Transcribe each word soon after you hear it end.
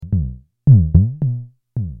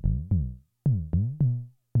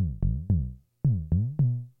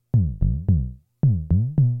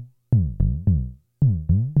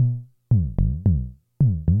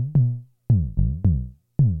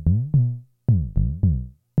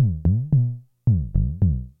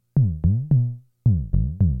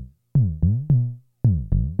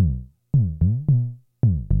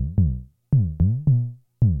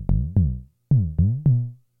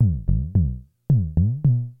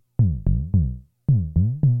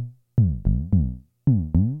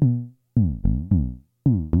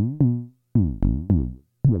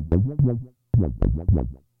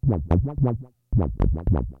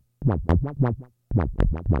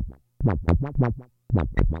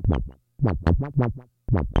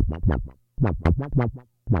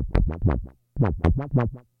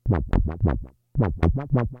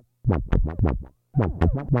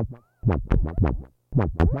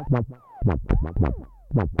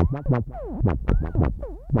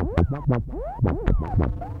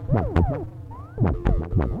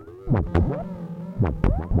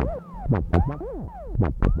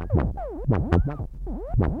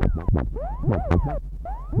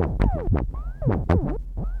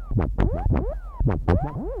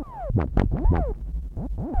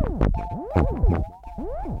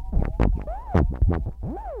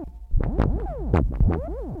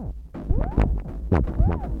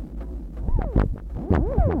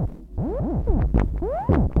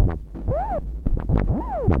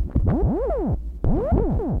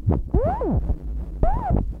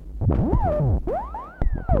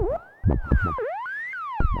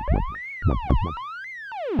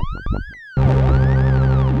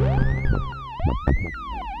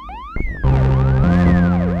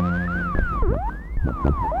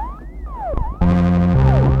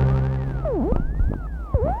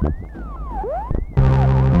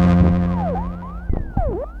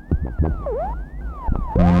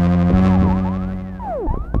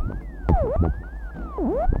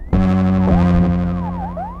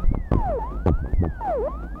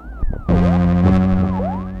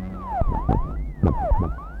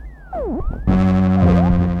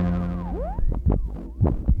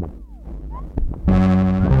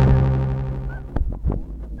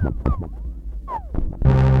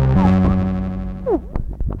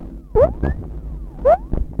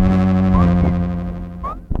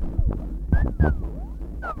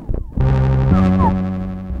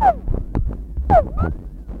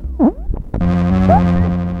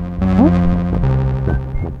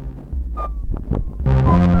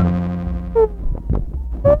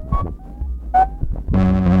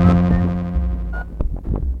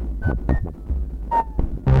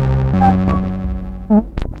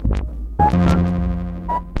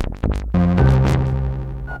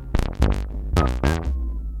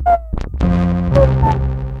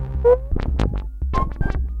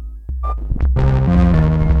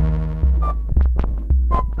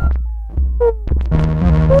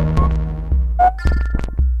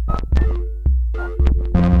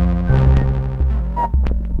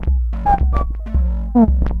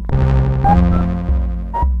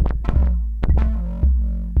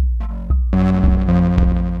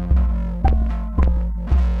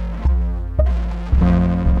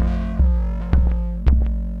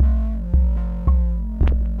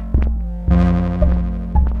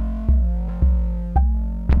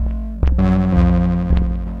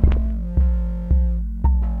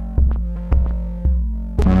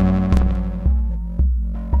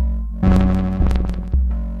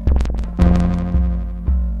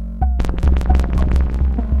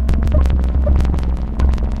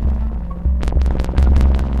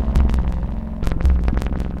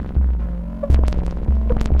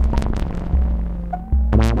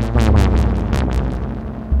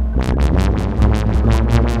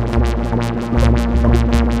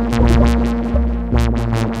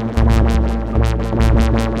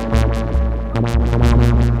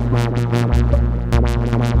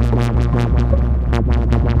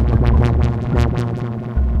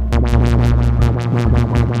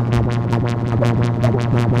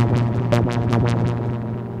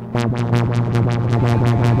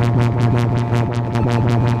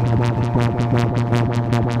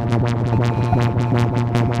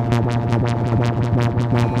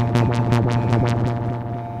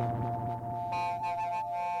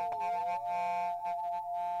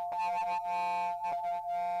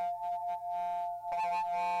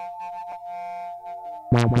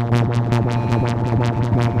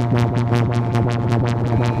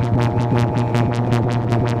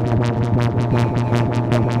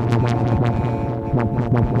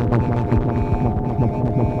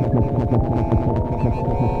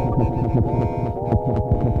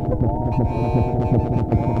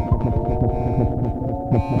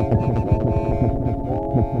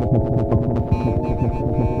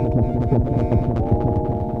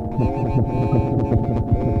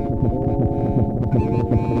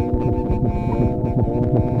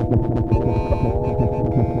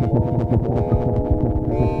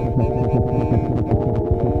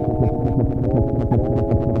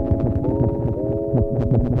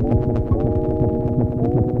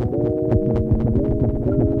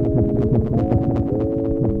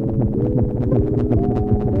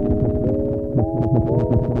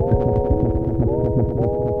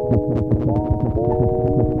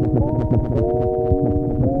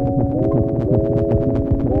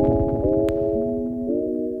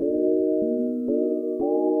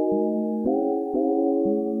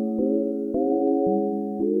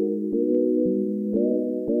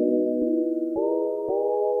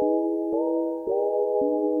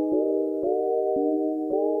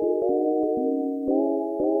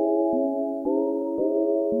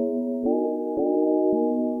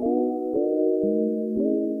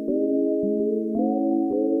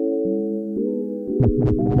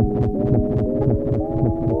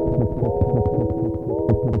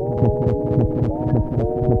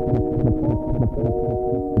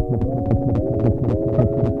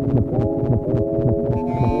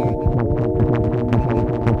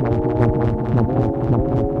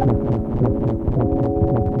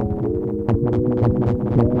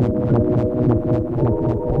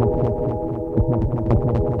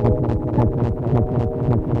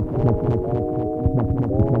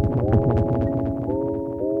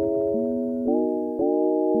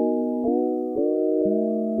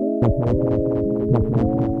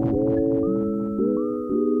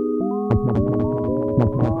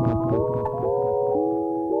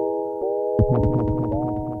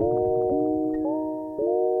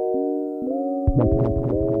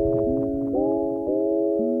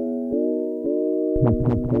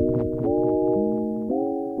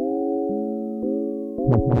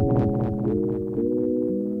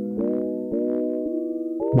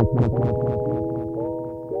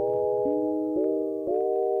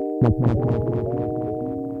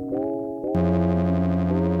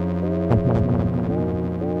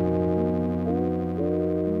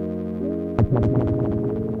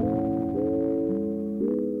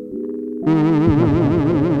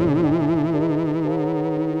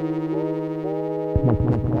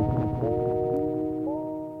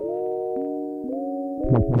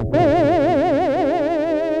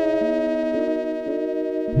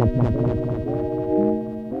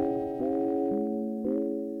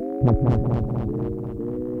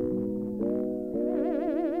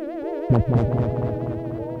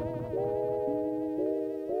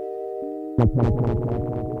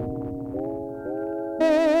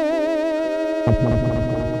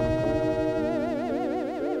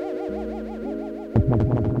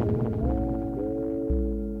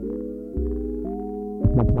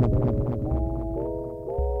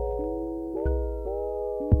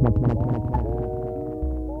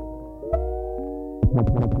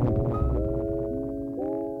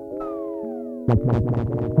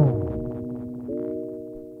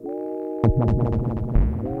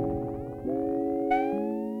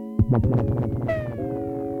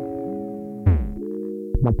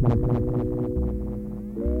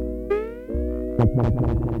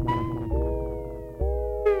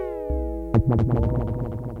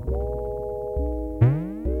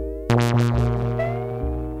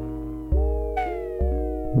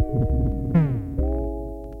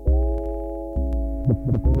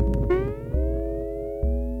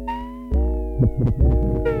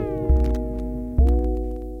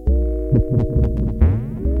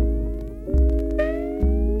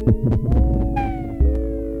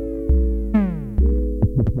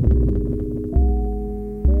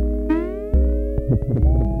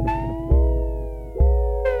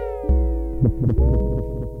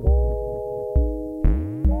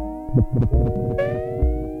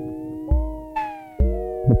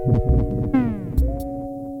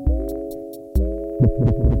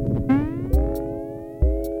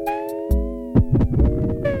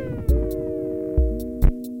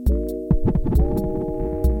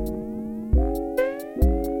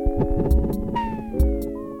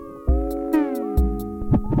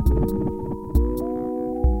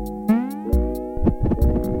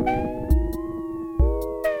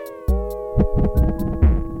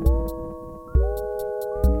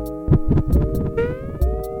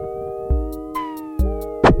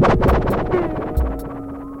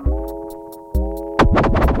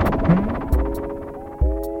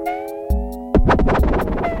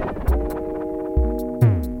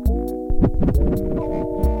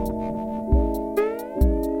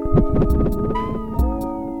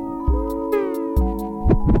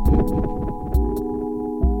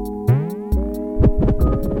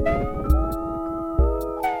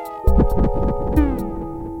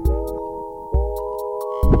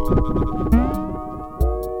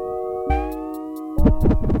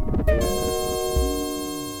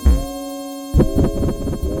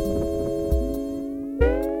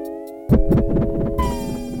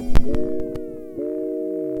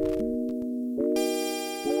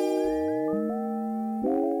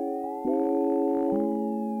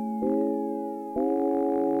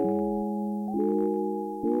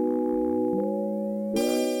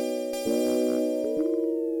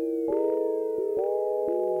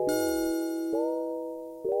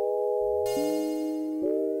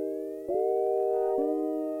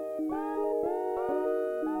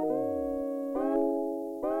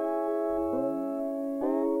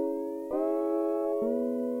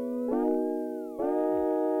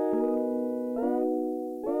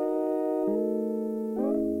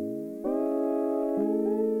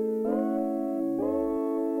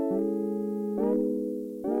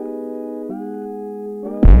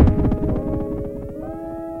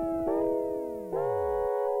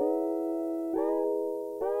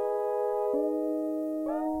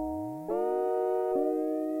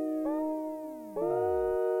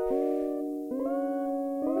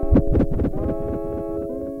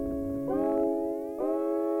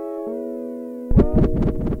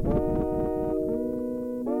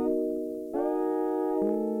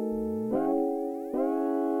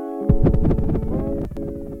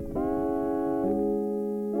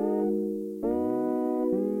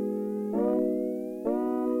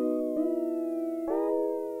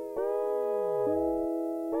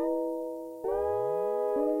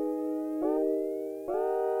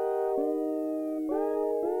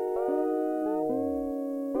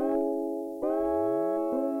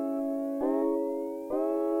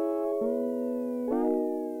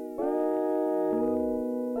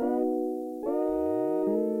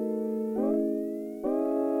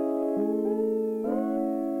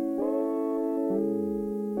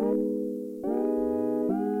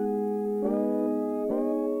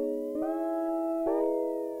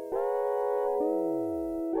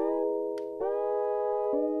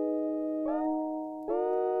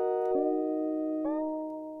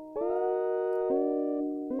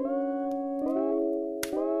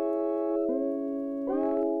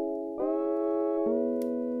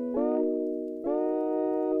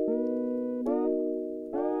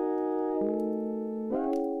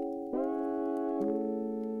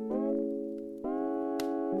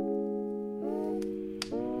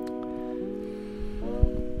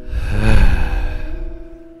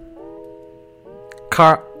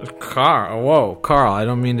Carl, I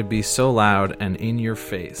don't mean to be so loud and in your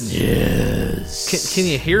face. Yes. Can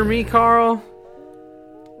you hear me, Carl?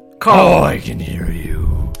 Oh, I can hear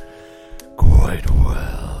you quite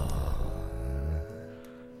well.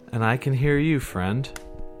 And I can hear you, friend.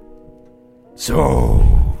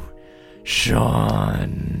 So,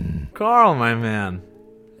 Sean. Carl, my man.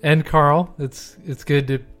 And Carl, it's good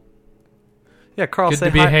to Carl, good say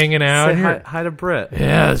to be hi, hanging out say here. hi to Britt.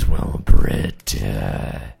 Yes, well, Britt,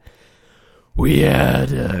 we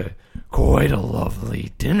had quite a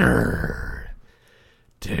lovely dinner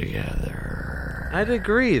together. I'd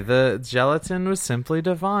agree. The gelatin was simply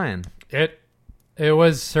divine. It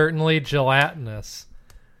was certainly gelatinous.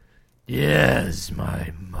 Yes,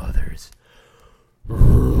 my mother's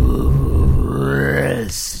recipe.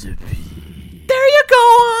 There you go,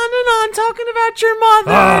 on and on, talking about your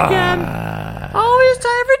mother again. Always,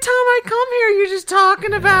 every time I come here, you're just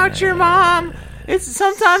talking about your mom.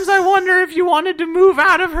 Sometimes I wonder if you wanted to move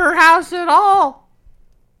out of her house at all.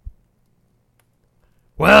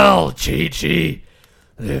 Well, Chi-Chi,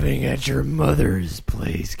 living at your mother's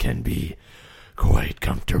place can be quite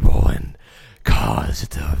comfortable and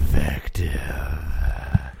cost-effective.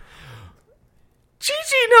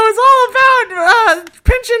 Chi-Chi knows all about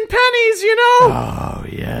pinching pennies, you know. Oh,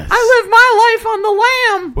 yes. I live my life on the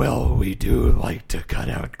lam. Well, we do like to cut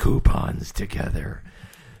out coupons together.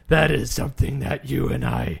 That is something that you and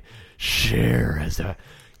I share as a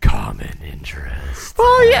common interest.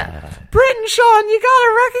 Well, yeah, Britt and Sean, you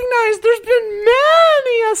gotta recognize there's been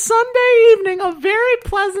many a Sunday evening, a very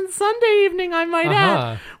pleasant Sunday evening, I might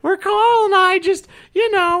add, where Carl and I just,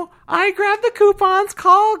 I grab the coupons,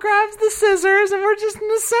 Carl grabs the scissors, and we're just an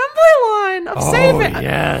assembly line of savings. Oh,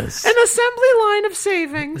 yes. An assembly line of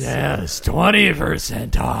savings. Yes,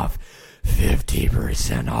 20% off,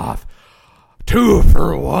 50% off, 2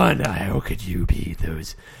 for 1. How could you beat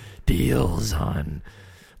those deals on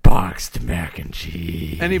boxed mac and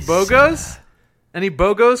cheese? Any BOGOs? Any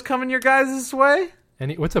BOGOs coming your guys' way?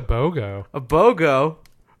 What's a BOGO? A BOGO?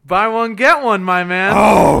 Buy one, get one, my man.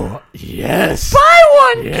 Oh, yes.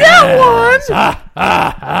 Buy one, get one.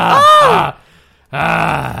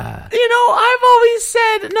 I've always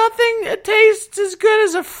said nothing tastes as good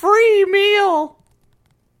as a free meal.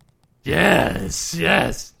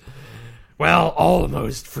 Yes. Well,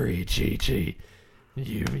 almost free, Chi-Chi.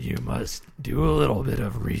 You must do a little bit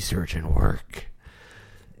of research and work.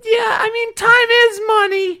 Yeah, time is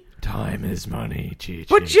money. Time is money, Chi-Chi.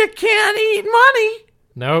 But you can't eat money.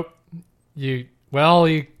 Nope. You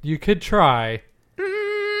could try.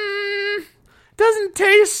 Doesn't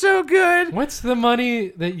taste so good. What's the money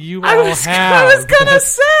that you I all was have? I was gonna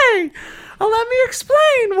say. Let me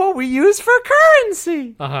explain what we use for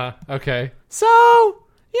currency. Okay. So,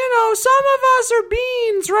 some of us are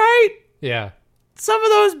beans, right? Yeah. Some of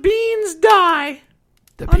those beans die.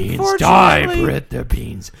 The beans die, Britt. The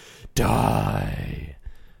beans die.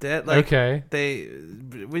 Okay.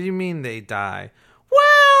 What do you mean they die?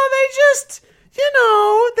 Well, they just, they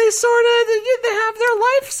have their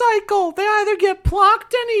life cycle. They either get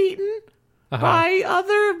plucked and eaten by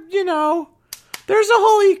other, there's a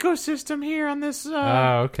whole ecosystem here on this,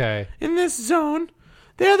 okay. in this zone.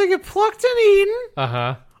 They either get plucked and eaten,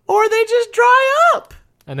 or they just dry up.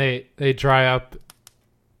 And they dry up.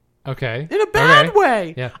 Okay. In a bad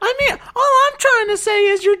way. Yeah. All I'm trying to say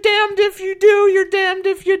is you're damned if you do, you're damned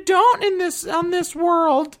if you don't on this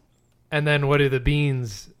world. And then what are the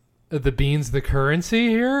beans? The beans the currency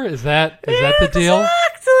here? Is that the deal?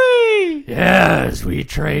 Exactly. Yes, we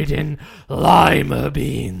trade in lima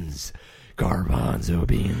beans, garbanzo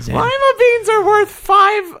beans, and Lima beans are worth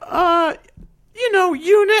 5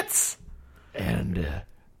 units. And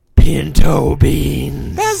pinto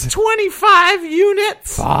beans. That's 25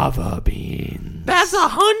 units. Fava beans. That's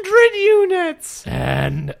 100 units.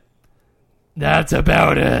 And that's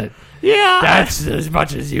about it. Yeah. That's as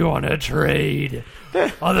much as you want to trade.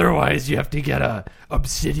 Otherwise, you have to get a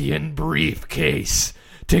obsidian briefcase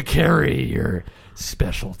to carry your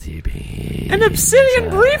specialty beans. An obsidian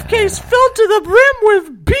briefcase filled to the brim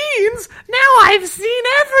with beans? Now I've seen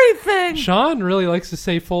everything. Sean really likes to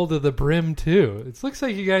say full to the brim, too. It looks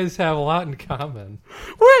like you guys have a lot in common.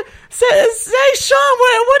 Say, Sean,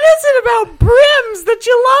 what is it about brims that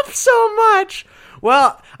you love so much?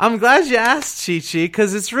 Well, I'm glad you asked, Chi-Chi,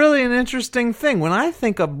 because it's really an interesting thing. When I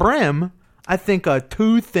think of brim, I think of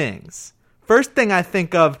 2 things. First thing I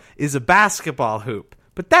think of is a basketball hoop.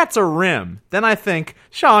 But that's a rim. Then I think,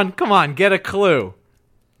 Sean, come on, get a clue.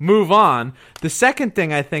 Move on. The second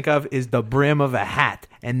thing I think of is the brim of a hat,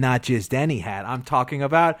 and not just any hat. I'm talking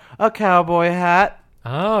about a cowboy hat.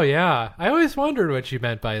 Oh, yeah. I always wondered what you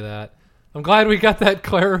meant by that. I'm glad we got that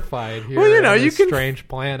clarified here. Well, you know, on you this can- strange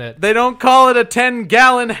planet. They don't call it a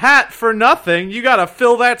 10-gallon hat for nothing. You gotta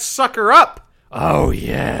fill that sucker up. Oh,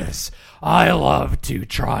 yes. I love to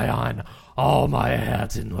try on all my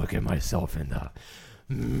hats and look at myself in the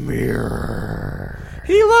mirror.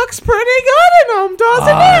 He looks pretty good in them,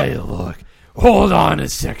 doesn't he? Look. Hold on a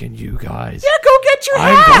second, you guys. Yeah, go get your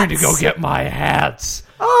hats. I'm going to go get my hats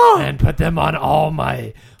Oh, and put them on all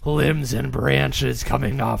my limbs and branches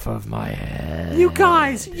coming off of my head. you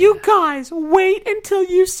guys, wait until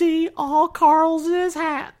you see all Carl's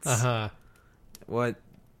hats. Uh-huh. What?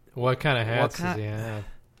 What kind of hats kind- does he have?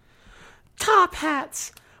 Top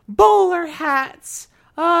hats, bowler hats.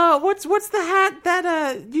 What's the hat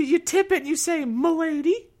that you tip it and you say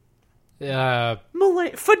 "Milady"?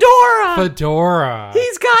 Fedora. Fedora.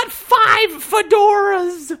 He's got 5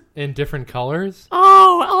 fedoras. In different colors?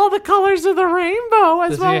 Oh, all the colors of the rainbow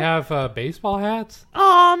as Does well. he have baseball hats?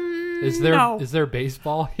 Is Is there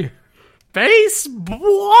baseball here?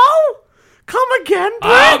 baseball? Come again,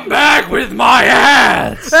 Brett? I'm back with my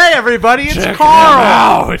hats. Hey, everybody, it's Check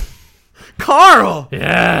Carl. them out. Carl,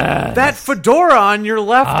 Yes. that fedora on your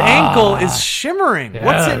left ankle is shimmering.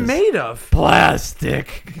 What's it yes. made of?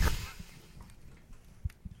 Plastic.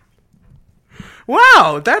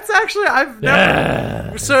 Wow, that's actually I've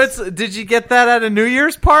never. Yes. So did you get that at a New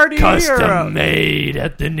Year's party? Custom made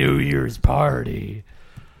at the New Year's party.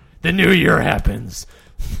 The New Year happens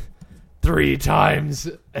 3 times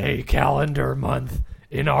a calendar month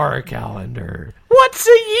in our calendar. What's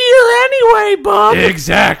a year anyway, Bob?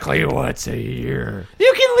 Exactly what's a year.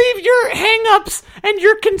 You can leave your hang-ups and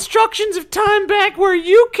your constructions of time back where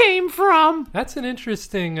you came from. That's an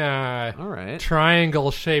interesting All right.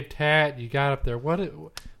 triangle-shaped hat you got up there. What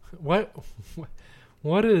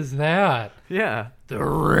is that? Yeah. The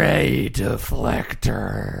ray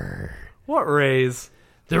deflector. What rays?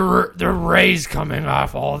 The rays coming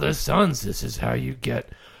off all the suns. This is how you get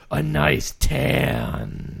a nice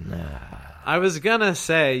tan. I was gonna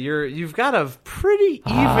say you've got a pretty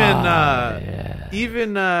even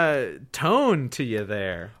tone to you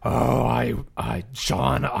there. Oh,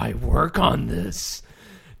 Sean, I work on this.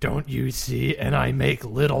 Don't you see? And I make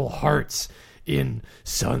little hearts in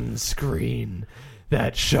sunscreen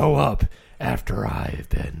that show up after I've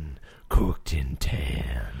been cooked in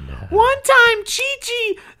tan. One time,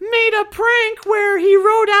 Chi-Chi made a prank where he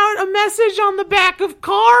wrote out a message on the back of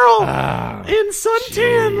Carl in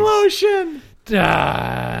suntan jeez. lotion.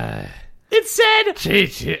 It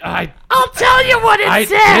said, I'll tell you what it I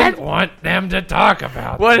said. didn't want them to talk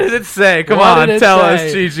about What did it say? Come What on, did it tell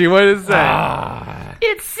say? us, Chi-Chi. What did it say?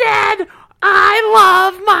 It said,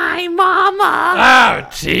 I love my mama. Oh,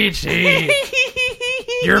 Chi-Chi.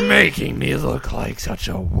 You're making me look like such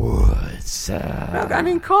a wuss. I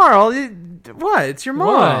mean, Carl, what? It's your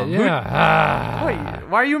mom. What? Yeah. Wait,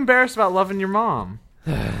 why are you embarrassed about loving your mom?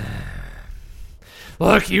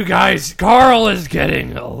 Look, you guys, Carl is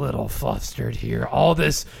getting a little flustered here. All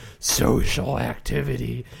this social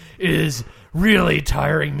activity is really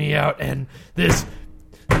tiring me out, and this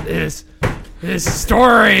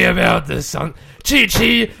story about the sun,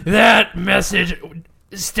 Chi-Chi, that message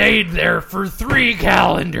stayed there for 3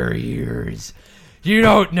 calendar years. You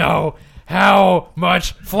don't know how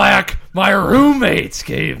much flack my roommates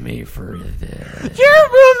gave me for this. Your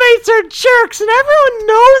roommates are jerks, and everyone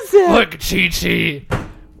knows it. Look, Chi-Chi.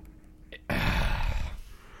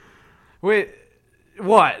 Wait,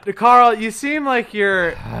 what, Carl? You seem like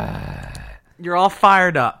you're all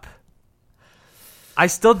fired up. I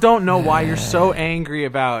still don't know why you're so angry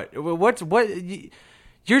about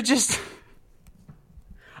you're just.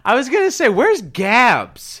 I was gonna say, where's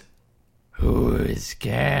Gabs? Who is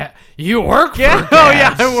Gab? You work for Gabs? Gabs. Oh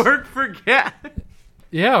yeah, I work for Gabs.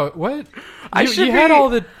 Yeah, what? I You should had be- all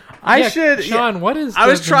the... I Yeah, should. Sean, yeah. what is I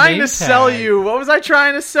the- was the trying name to sell tag? you. What was I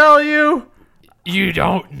trying to sell you? You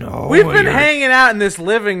don't know. We've been You're- hanging out in this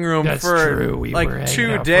living room That's for true. We like were hanging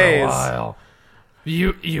 2 out days. For a while.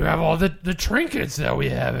 You have all the trinkets that we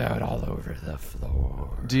have out all over the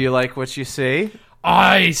floor. Do you like what you see?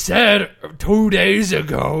 I said 2 days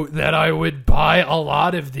ago that I would buy a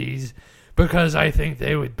lot of these because I think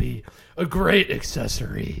they would be a great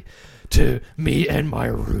accessory to me and my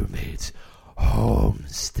roommate's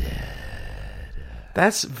homestead.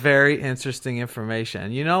 That's very interesting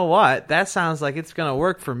information. You know what? That sounds like it's going to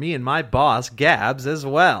work for me and my boss, Gabs, as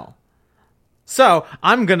well. So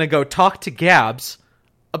I'm going to go talk to Gabs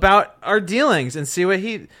about our dealings and see what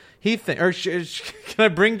he thinks. Or can I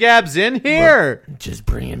bring Gabs in here? Just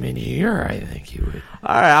bring him in here. I think you would.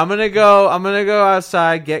 All right, I'm gonna go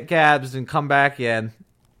outside, get Gabs, and come back in.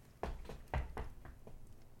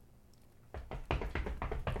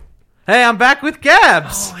 Hey, I'm back with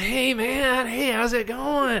Gabs. Oh, hey, man. Hey, how's it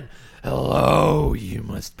going? Hello, you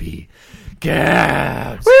must be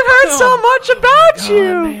Gabs. We've heard so much about you.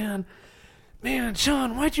 Man. Man,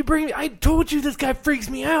 Sean, why'd you bring me? I told you this guy freaks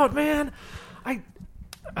me out, man. Oh,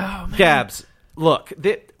 man. Gabs, look,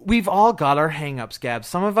 we've all got our hang-ups, Gabs.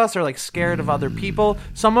 Some of us are like scared of other people.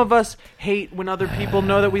 Some of us hate when other people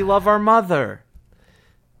know that we love our mother.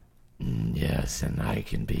 Yes, and I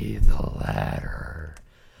can be the latter.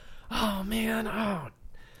 Oh, man. Oh.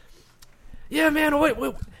 Yeah, man.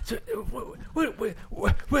 What'd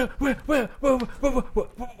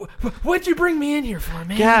you bring me in here for,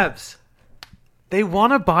 man? Gabs, they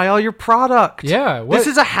want to buy all your product. Yeah. This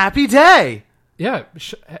is a happy day. Yeah,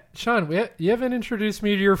 Sean, you haven't introduced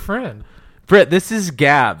me to your friend. Britt, this is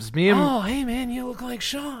Gabs. Me and Oh, hey, man, you look like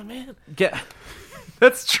Sean, man.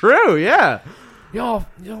 That's true, yeah. Y'all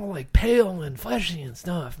like pale and fleshy and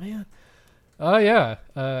stuff, man. Oh, yeah.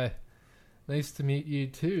 Nice to meet you,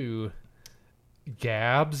 too,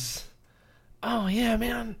 Gabs. Oh, yeah,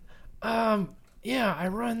 man. Yeah, I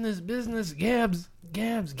run this business, Gabs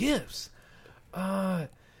Gifts. And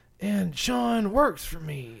Sean works for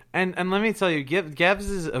me. And let me tell you, Gabs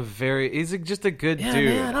is he's just a good Yeah, dude.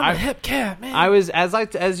 man, I'm a hip cat, man.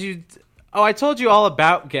 I told you all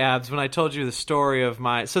about Gabs when I told you the story of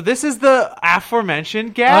so this is the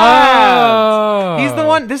aforementioned Gabs. Oh. He's the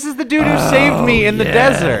one, this is the dude who saved me in the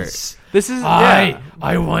desert. This is, I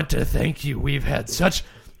want to thank you. We've had such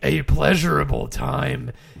a pleasurable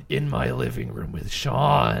time in my living room with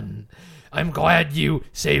Sean. I'm glad you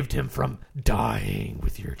saved him from dying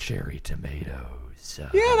with your cherry tomatoes. Yeah,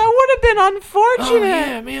 that would have been unfortunate. Oh,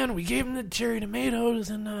 yeah, man. We gave him the cherry tomatoes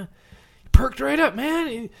and he perked right up,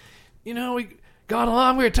 man. We got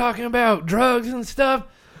along. We were talking about drugs and stuff.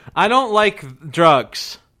 I don't like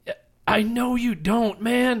drugs. I know you don't,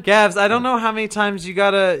 man. Gabs, I don't know how many times you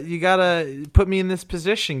gotta put me in this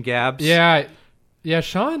position, Gabs. Yeah,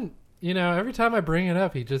 Sean, every time I bring it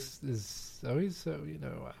up, he just is always so,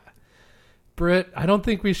 Britt, I don't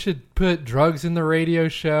think we should put drugs in the radio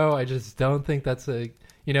show. I just don't think that's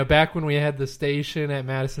back when we had the station at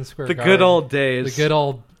Madison Square Garden. Good old days. The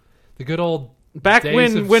good old back days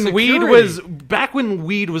when of weed security.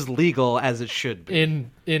 weed was legal as it should be.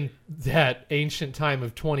 In that ancient time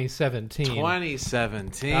of 2017.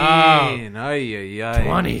 2017. Oh. Ay, ay, ay.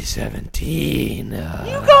 2017. You going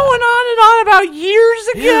on and on about years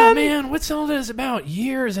again? Yeah, man. What's all this about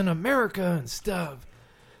years in America and stuff?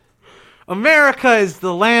 America is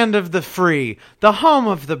the land of the free, the home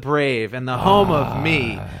of the brave, and the home of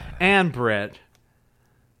me and Britt.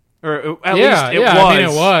 Or at least it was. I mean,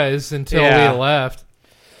 it was until we left.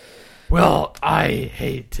 Well, I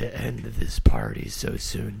hate to end this party so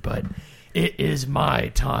soon, but it is my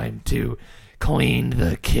time to clean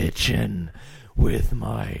the kitchen with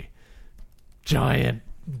my giant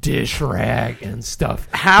dish rag and stuff.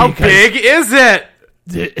 How big is it?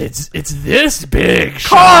 It's this big,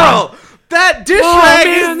 Carl! Sean. That dish rag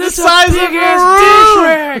is the size of a dish room!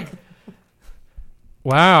 rag.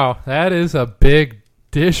 Wow, that is a big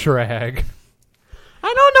dish rag.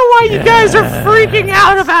 I don't know why you guys are freaking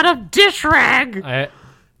out about a dish rag.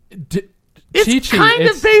 It's kind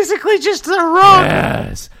of basically just a rug.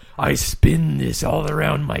 Yes, I spin this all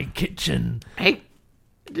around my kitchen. Hey,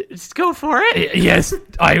 just go for it. Yes,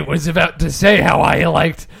 I was about to say how I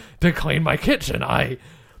liked to clean my kitchen. I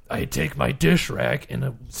take my dish rag and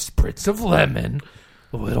a spritz of lemon,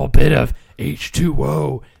 a little bit of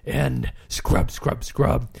H2O, and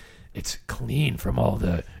scrub. It's clean from all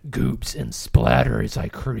the goops and splatters I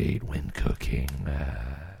create when cooking.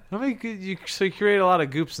 So you create a lot of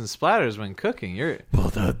goops and splatters when cooking. Well,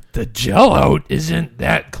 the Jell-O isn't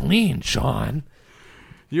that clean, Sean.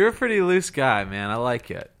 You're a pretty loose guy, man. I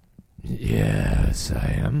like it. Yes,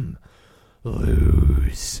 I am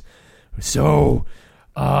loose. So,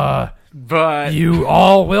 but you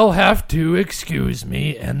all will have to excuse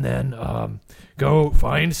me and then go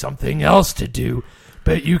find something else to do.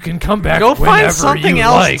 But you can come back go whenever find something you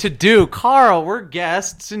else like. to do. Carl, we're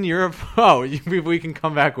guests in Europe. Oh, we can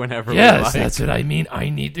come back whenever we like. Yes, that's what I mean. I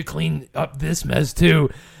need to clean up this mess, too.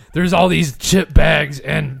 There's all these chip bags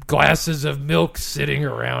and glasses of milk sitting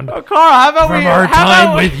around. Oh, Carl, how about from our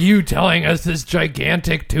time with you telling us this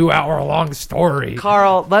gigantic 2-hour-long story.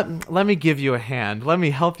 Carl, let me give you a hand. Let me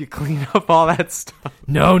help you clean up all that stuff.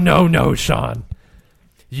 No, Sean.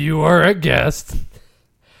 You are a guest.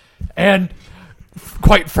 And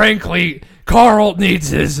quite frankly, Carl needs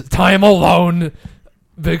his time alone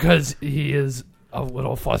because he is a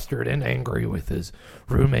little flustered and angry with his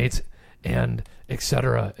roommates and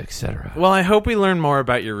etc. Well, I hope we learn more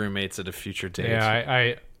about your roommates at a future date.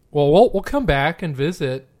 Yeah, we'll come back and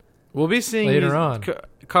visit We'll be seeing later you, on.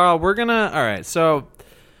 Carl. We're gonna. All right. So,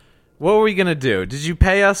 what were we gonna do? Did you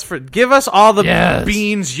pay us for? Give us all the Yes.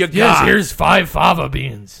 beans you Yes, got. here's 5 fava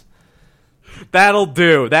beans. That'll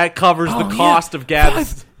do. That covers Oh, the cost of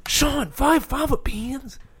Gab's. Sean, 5 fava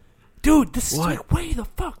beans? Dude, this is What? like way the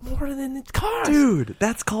fuck more than it costs. Dude,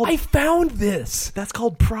 that's called. I found this. That's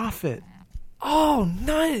called profit. Oh,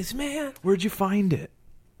 nice, man. Where'd you find it?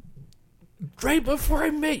 Right before I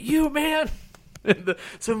met you, man.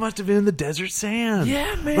 So it must have been in the desert sand.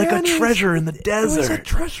 Yeah, man. Like a it was- treasure in the It was a desert.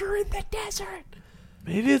 treasure in the desert.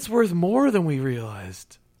 Maybe it's worth more than we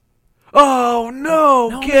realized. Oh no,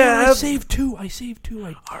 No, man, Gab! I saved two.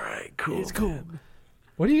 All right, cool. It's cool. man.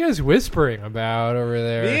 What are you guys whispering about over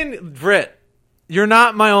there? Me and Britt, you're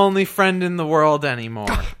not my only friend in the world anymore.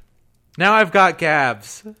 Now I've got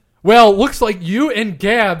Gabs. Well, looks like you and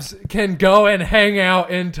Gabs can go and hang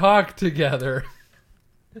out and talk together.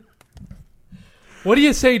 What do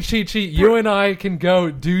you say, Chi-Chi? You and I can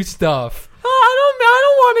go do stuff. I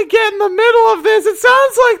don't want to get in the middle of this. It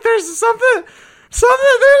sounds like there's something's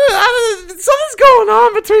going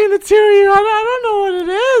on between the two of you. I don't know what it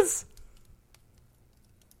is.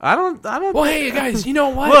 I don't. Well, hey, guys, you know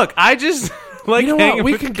what? Look, I just like you know hanging what?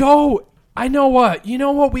 We with could go. I know what. You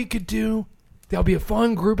know what we could do? That'll be a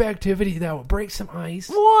fun group activity that will break some ice.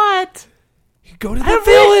 What? You go to the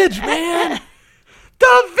village, man.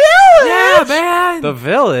 The village? Yeah, man. The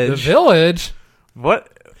village? The village? What?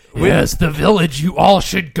 Yes, the village. You all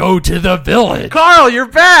should go to the village. Carl, you're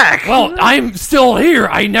back! Well, I'm still here.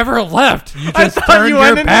 I never left. You I just thought turned you your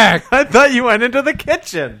went into- back. I thought you went into the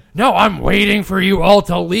kitchen. No, I'm waiting for you all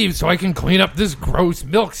to leave so I can clean up this gross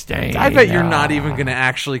milk stain. I bet you're not even going to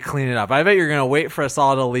actually clean it up. I bet you're going to wait for us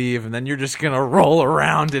all to leave, and then you're just going to roll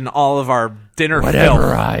around in all of our dinner Whatever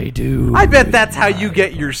filth. I do. I bet that's how you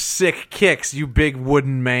get your sick kicks, you big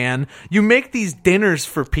wooden man. You make these dinners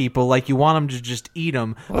for people like you want them to just eat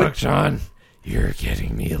them. Look, John, you're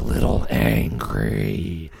getting me a little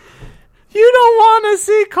angry. You don't want to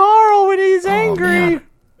see Carl when he's angry. Oh,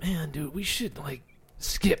 man, dude, we should like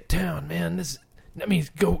skip town, man. That means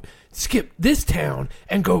go skip this town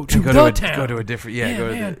and go to the town. Go to a different. yeah,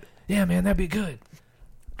 man. Yeah, man, that'd be good.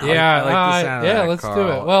 Yeah, I like the sound of yeah, that, let's do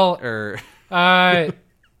Carl. it. Well, Or-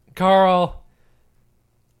 Carl,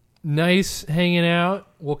 nice hanging out.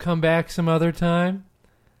 We'll come back some other time.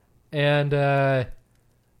 And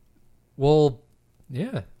we'll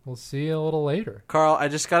see you a little later. Carl, I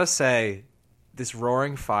just gotta say, this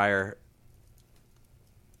roaring fire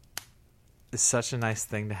is such a nice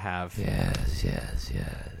thing to have. Yes.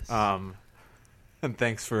 And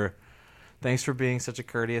thanks for being such a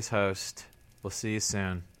courteous host. We'll see you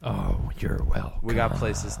soon. Oh, you're welcome. We got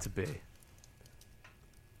places to be.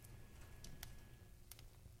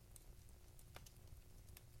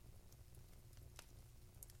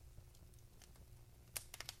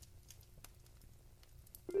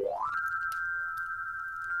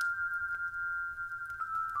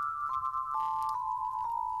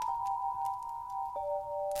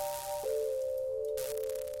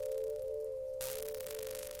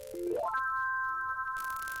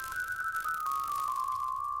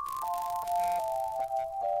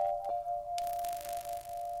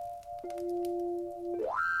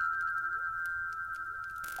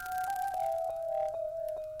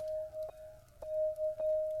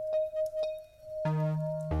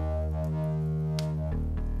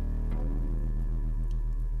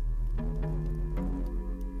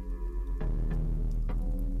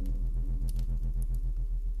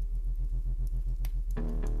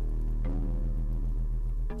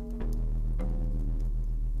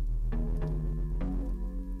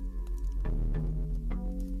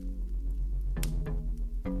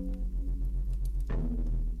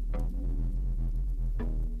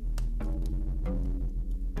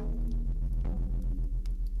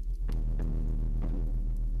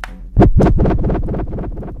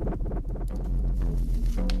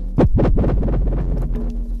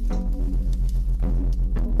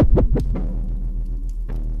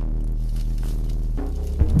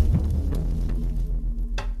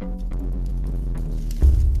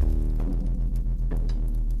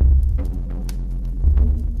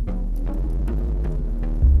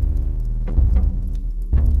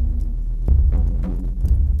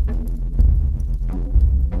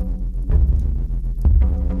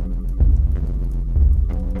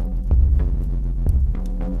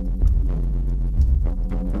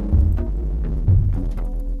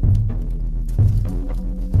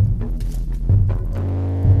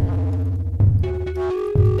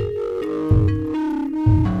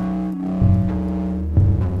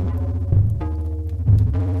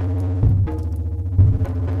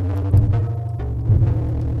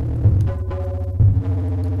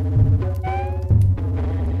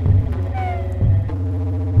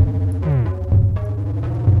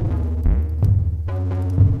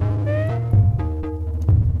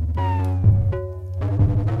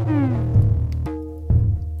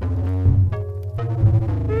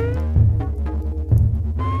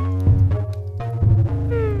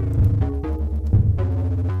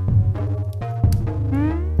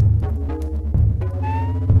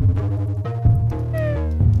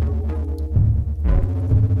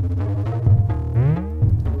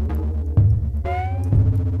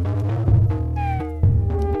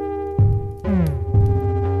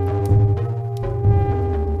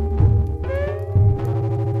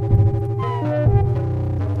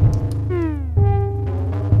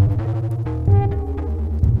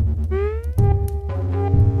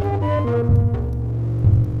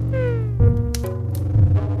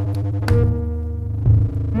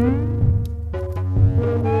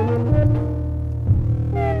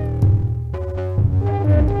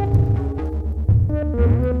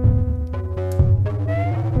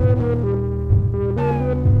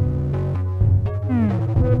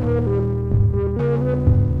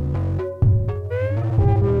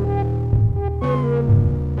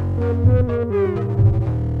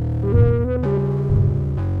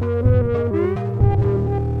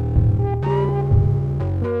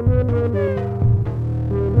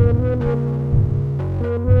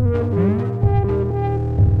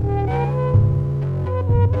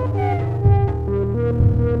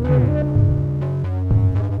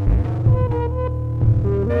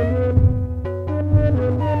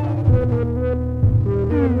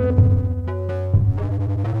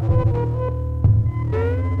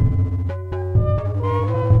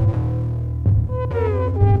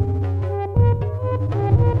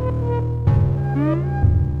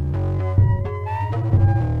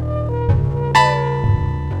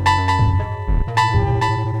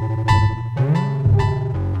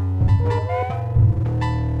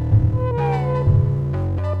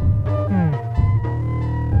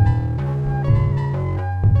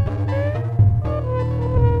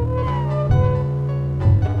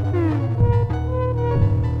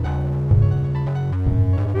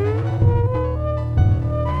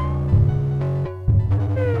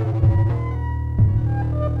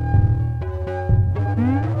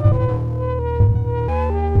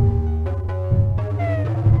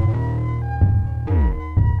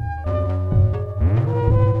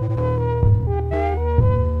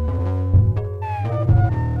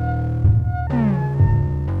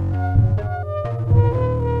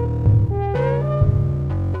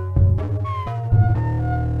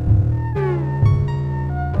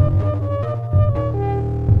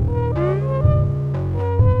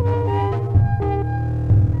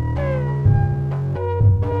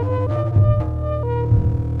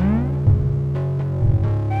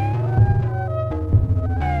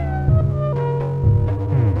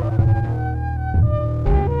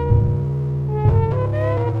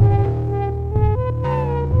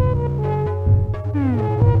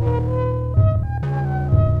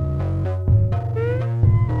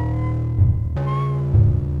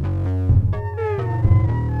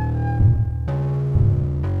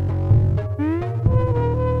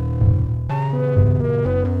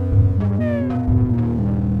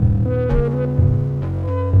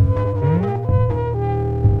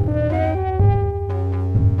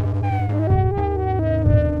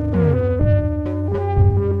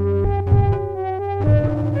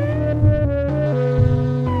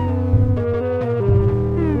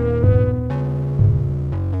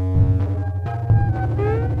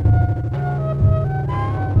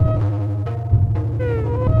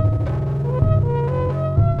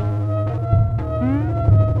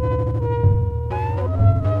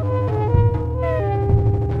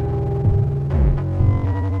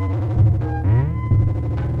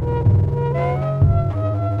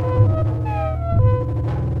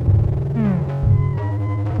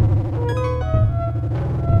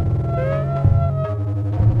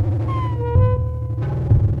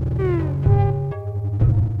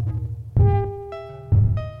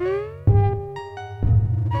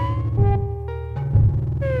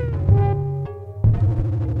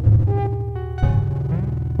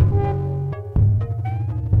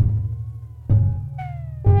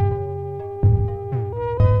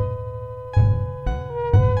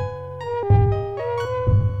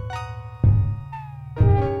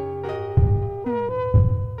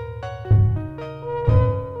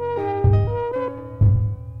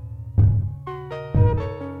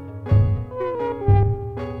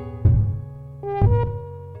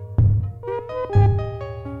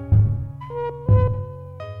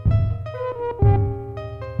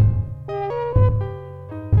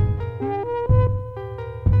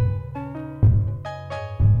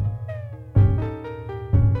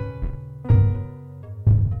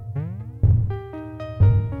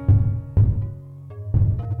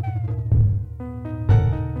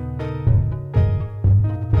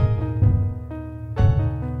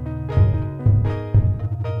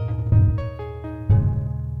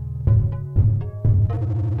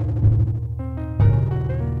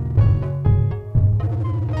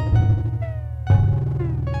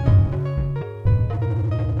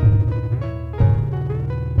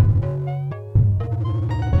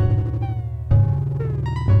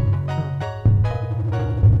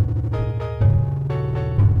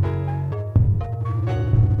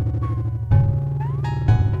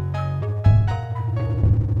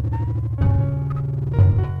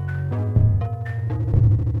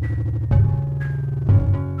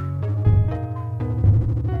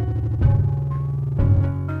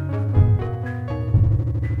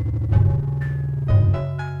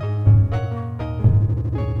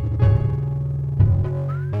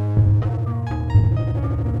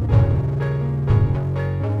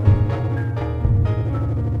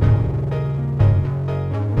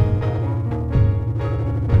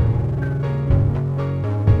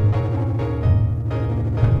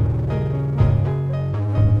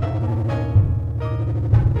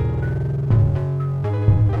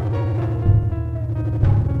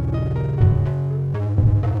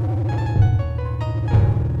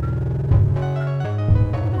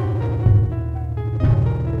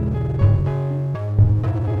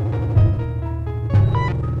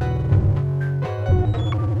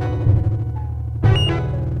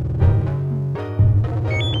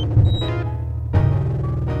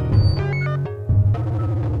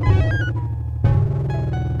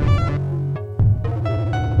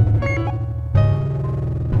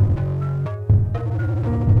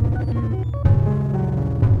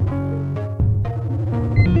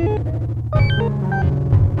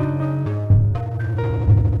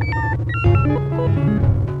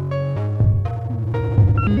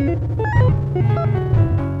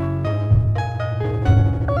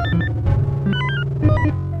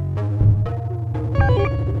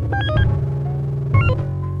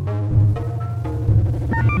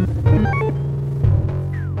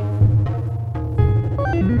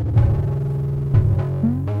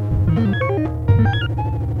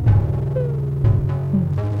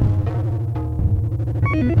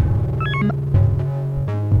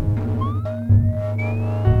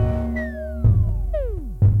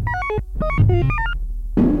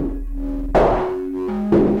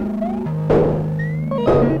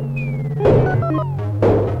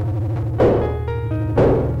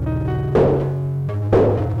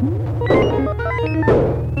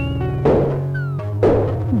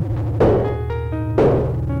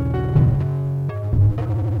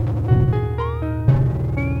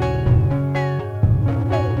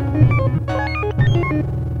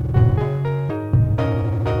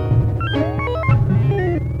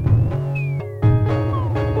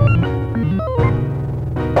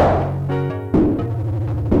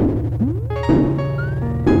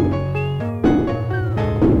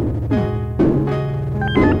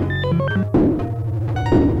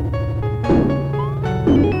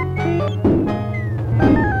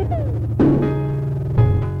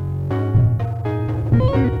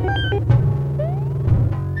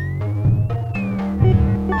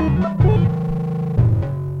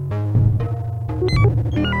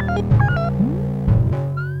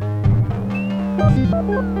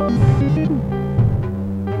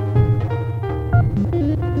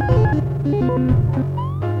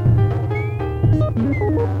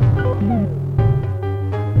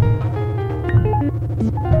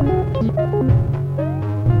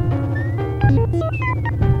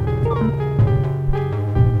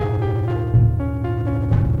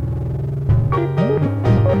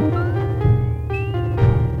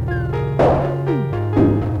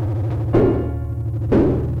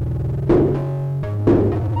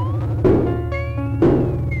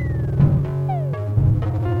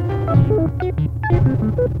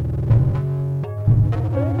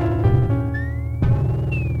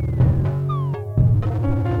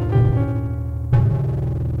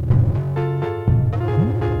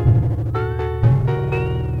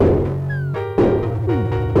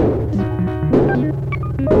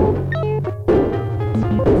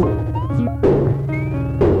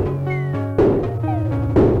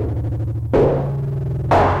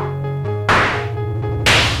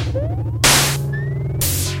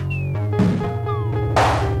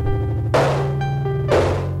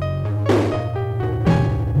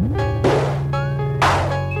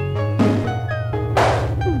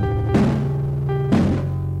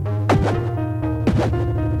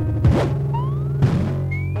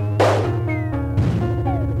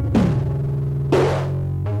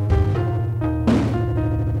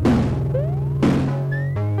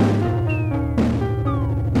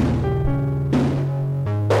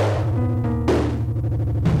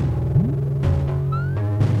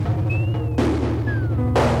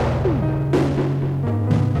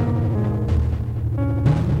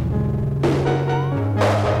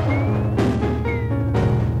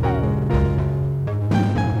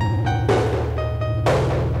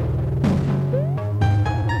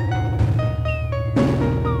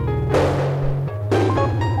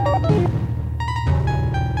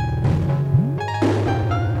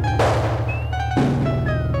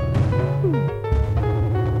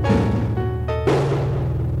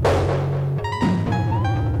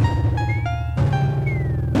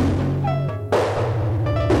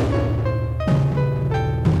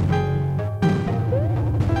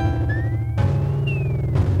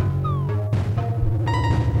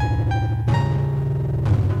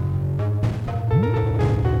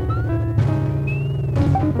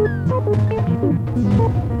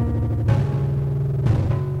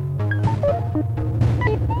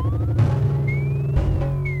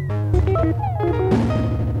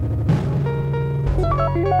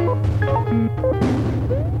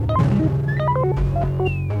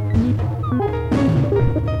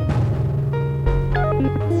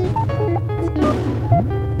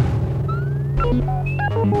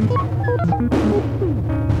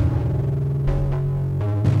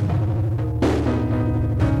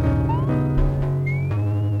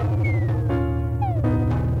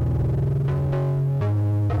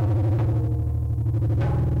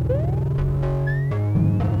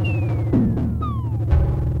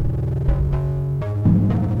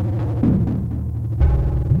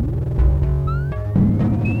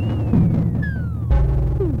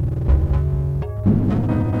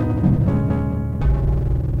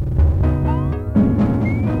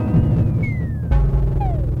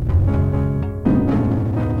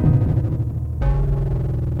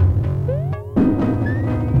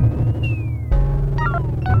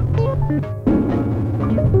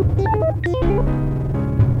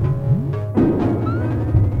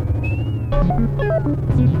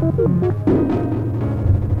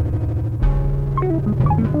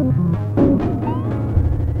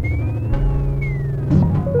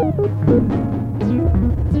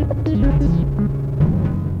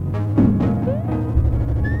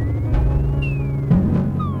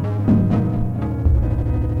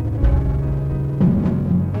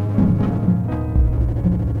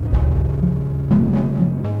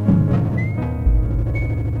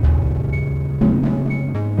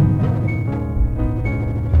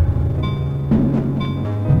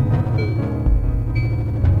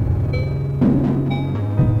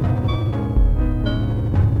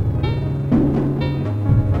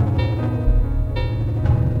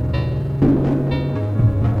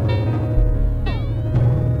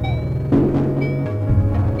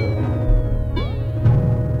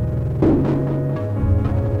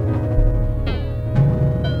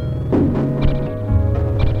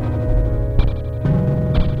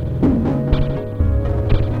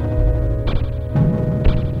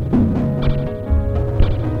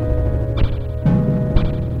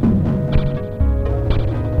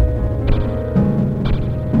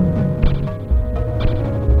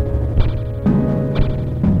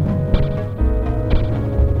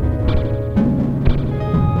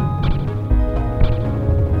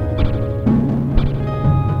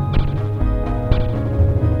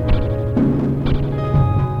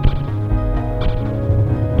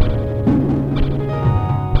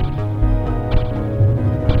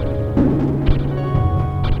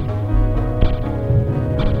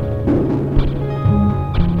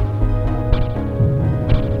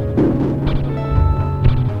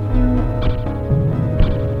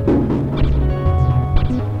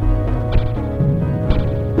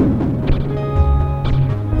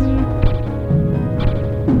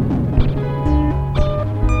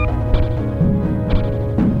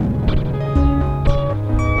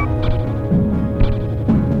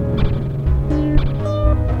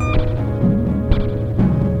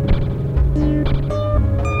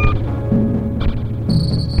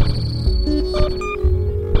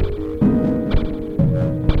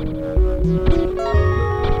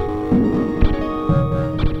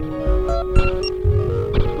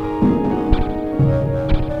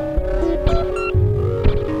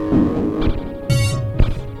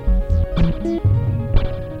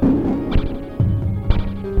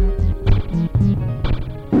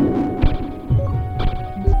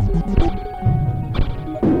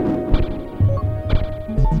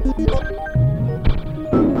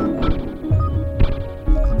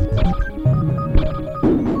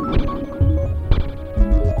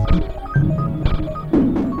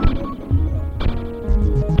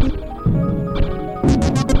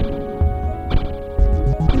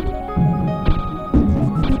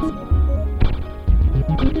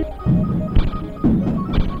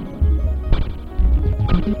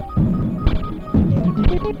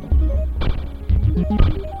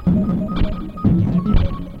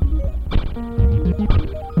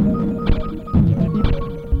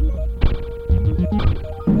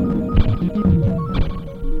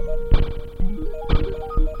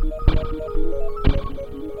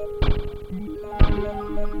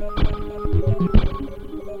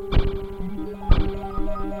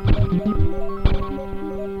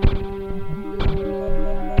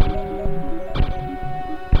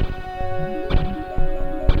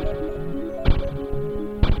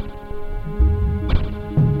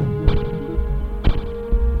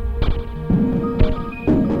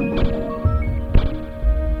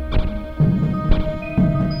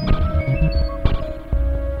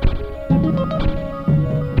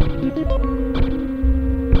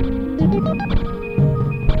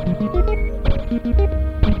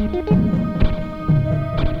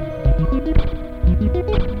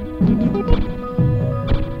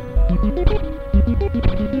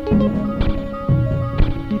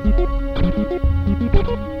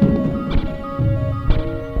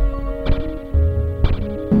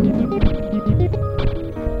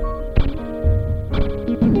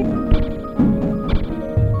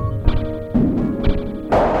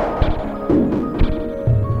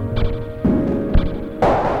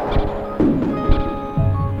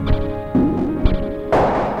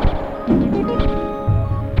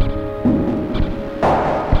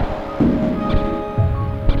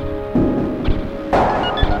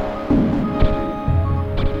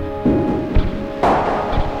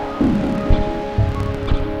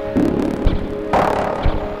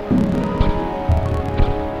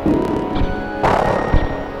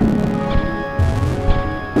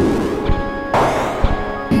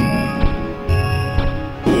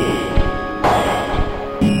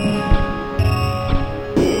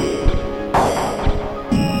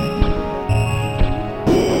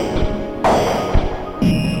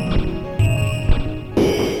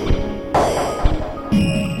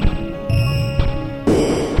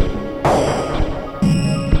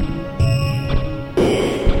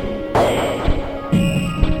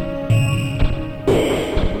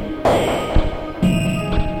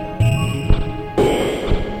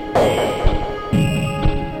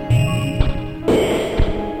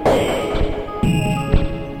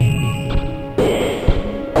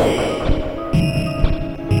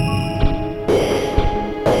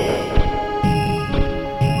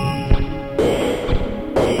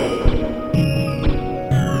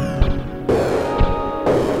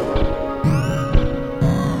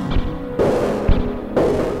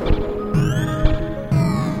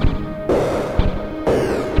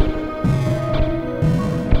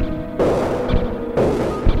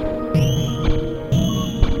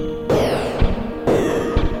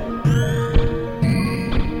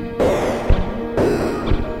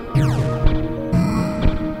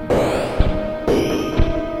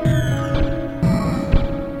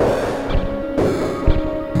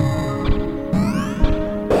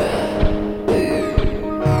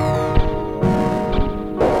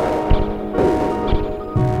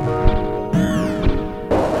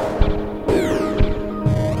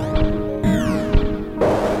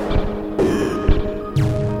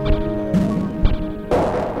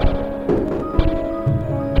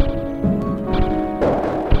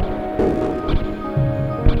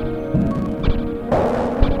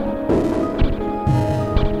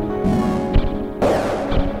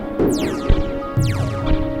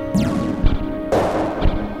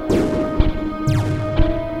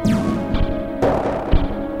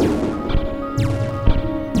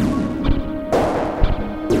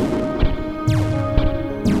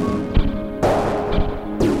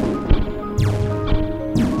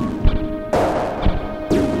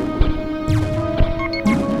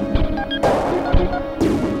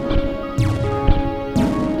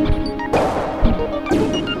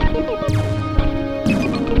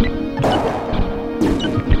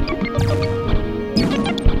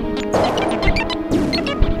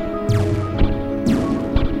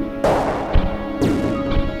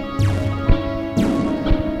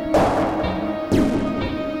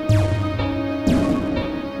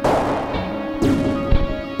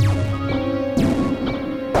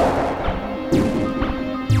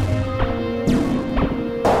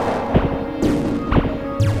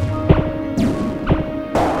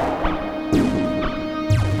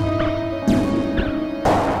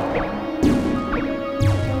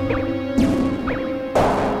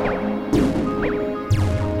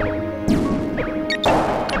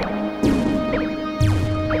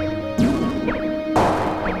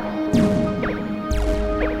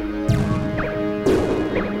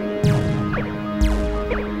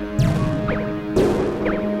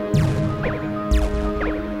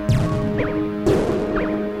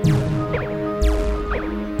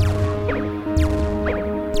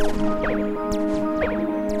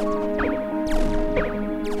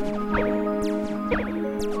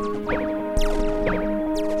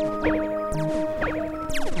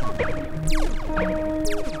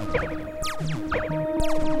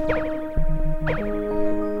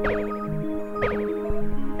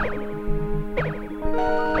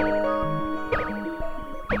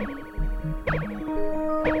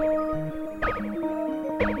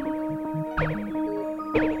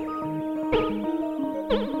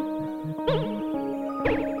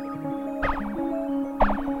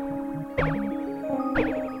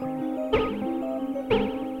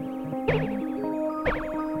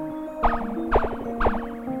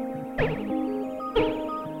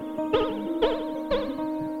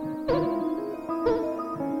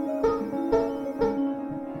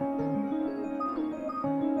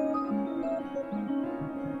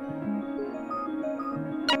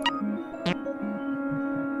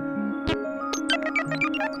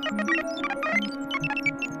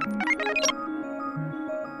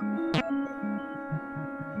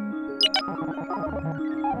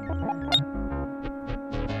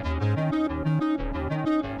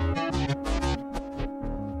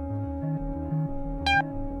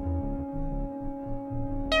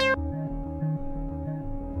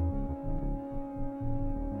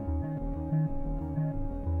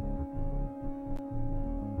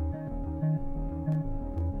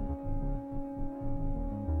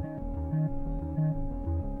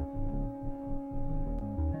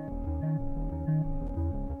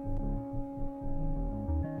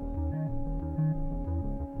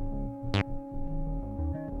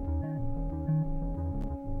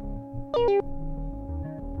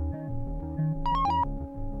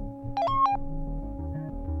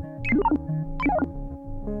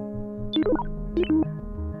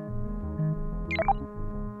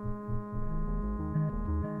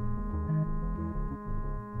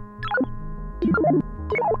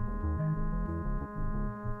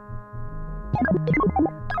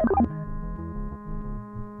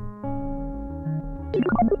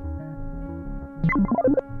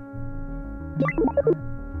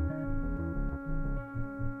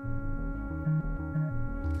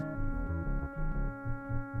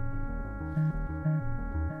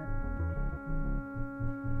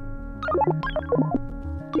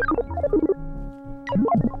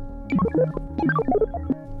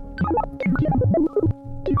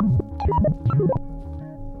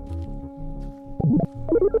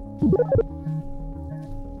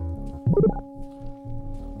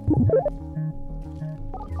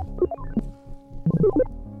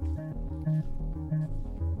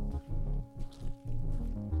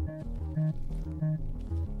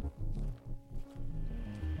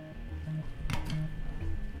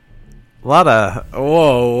 A lot of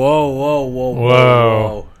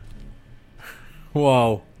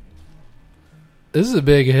whoa. This is a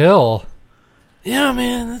big hill. Yeah,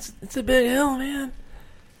 man, it's a big hill, man.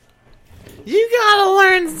 You gotta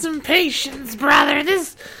learn some patience, brother.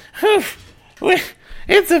 It's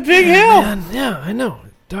a big hill. Man, yeah, I know.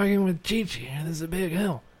 Talking with Chi-Chi, this is a big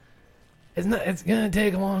hill. It's gonna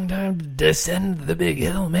take a long time to descend the big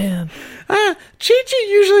hill, man. Chi-Chi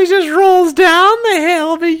usually just rolls down the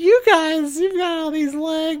hill, but you guys, you've got all these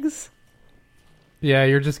legs. Yeah,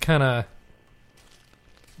 you're just kind of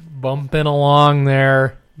bumping along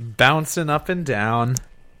there. Bouncing up and down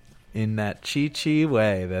in that Chi-Chi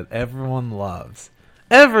way that everyone loves.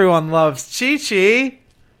 Everyone loves Chi-Chi.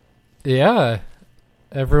 Yeah,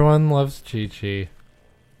 everyone loves Chi-Chi.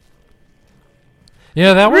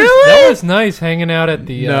 Yeah, that was nice hanging out at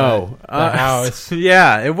the house.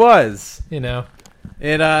 Yeah, it was. You know,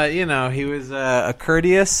 he was a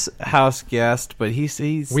courteous house guest, but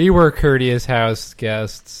he's we were courteous house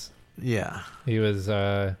guests. Yeah, he was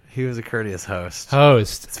a courteous host.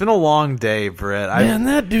 It's been a long day, Britt. Man,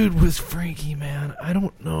 that dude was freaky, man. I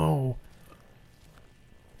don't know.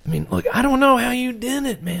 I mean, look, I don't know how you did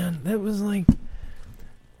it, man. That was like,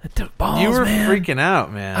 that took balls, man. You were freaking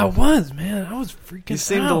out, man. I was, man. I was freaking out. You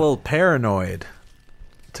seemed a little paranoid,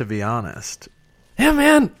 to be honest. Yeah,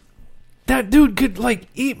 man. That dude could, like,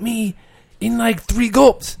 eat me in, like, 3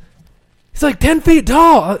 gulps. He's, like, 10 feet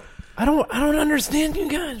tall. I don't understand you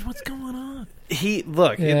guys. What's going on?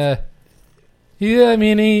 Yeah. I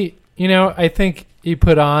mean, I think he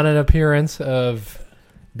put on an appearance of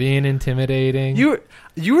being intimidating.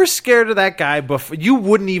 You were scared of that guy before. You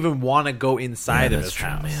wouldn't even want to go inside of his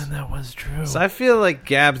house. Man, that was true. So I feel like,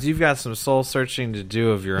 Gabs, you've got some soul searching to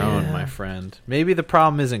do of your own, my friend. Maybe the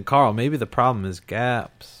problem isn't Carl. Maybe the problem is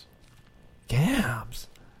Gabs. Gabs?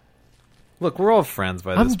 Look, we're all friends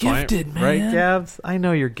by this point. I'm gifted, man. Right, Gabs? I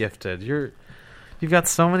know you're gifted. You've got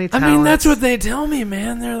so many talents. I mean, that's what they tell me,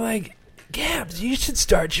 man. They're like, Gabs, you should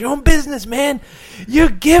start your own business, man. You're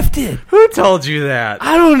gifted. Who told you that?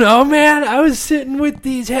 I don't know, man. I was sitting with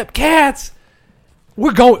these hep cats.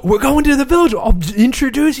 We're going to the village. I'll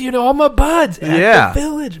introduce you to all my buds at the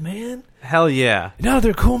village, man. Hell yeah. No,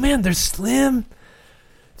 they're cool, man. They're Slim,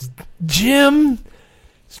 Jim,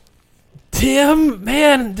 Tim.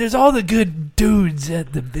 Man, there's all the good dudes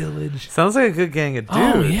at the village. Sounds like a good gang of dudes.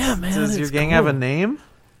 Oh, yeah, man. Does your gang have a name?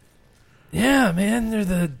 Yeah, man. They're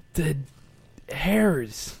the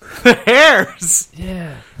Hares. The Hares?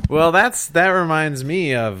 Yeah. Well, that reminds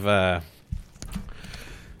me of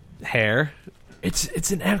hair.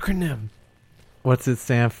 It's an acronym. What's it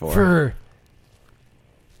stand for? For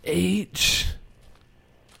H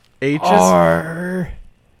H R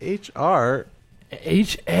HR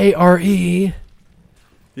HARE.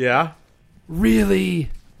 Yeah. Really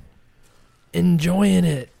enjoying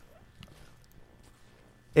it.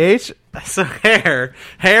 So hair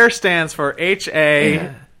stands for HA.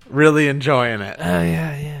 Yeah. Really enjoying it. Oh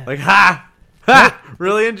yeah. Like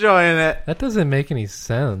really enjoying it. That doesn't make any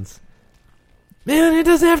sense. Man, it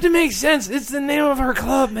doesn't have to make sense. It's the name of our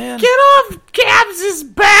club, man. Get off Gabs'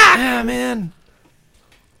 back. Yeah, man.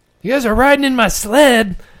 You guys are riding in my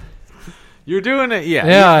sled. You're doing it, yeah.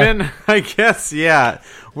 Yeah. You've been, I guess, yeah.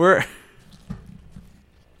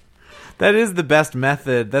 That is the best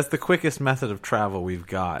method. That's the quickest method of travel we've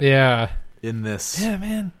got. Yeah. In this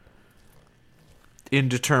man.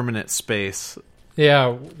 indeterminate space.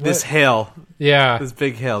 Yeah. This hill. Yeah. This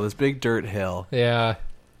big hill. This big dirt hill. Yeah.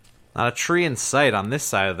 Not a tree in sight on this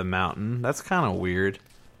side of the mountain. That's kind of weird.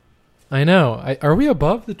 I know. Are we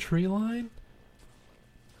above the tree line?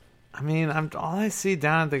 I mean, all I see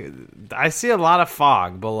down at I see a lot of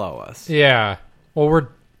fog below us. Yeah. Well, we're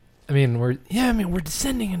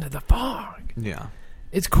descending into the fog. Yeah.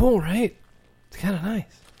 It's cool, right? It's kind of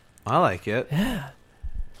nice. I like it. Yeah.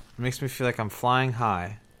 It makes me feel like I'm flying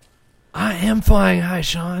high. I am flying high,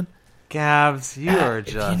 Sean. Gabs, you are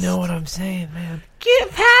just... You know what I'm saying, man. Get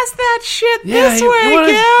past that shit Yeah, this you way, wanna,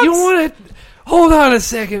 Gabs! You want to... Hold on a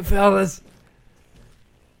second, fellas.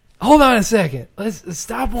 Hold on a second. Let's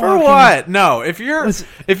stop walking. For what? No, if you're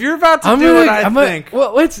about to I'm do gonna, what I I'm think...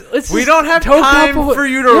 Well, let's. We just don't have toke time up for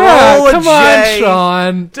you to yeah, roll a come J.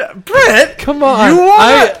 on, Sean. Britt! Come on. You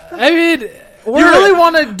want I mean... You really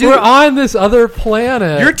want to do... We're on this other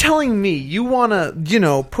planet. You're telling me you want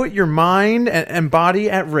to, put your mind and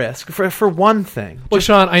body at risk for one thing. Well,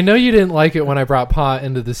 Sean, I know you didn't like it when I brought Pot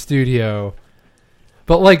into the studio,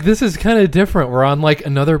 but like this is kind of different. We're on like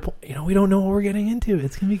another, we don't know what we're getting into.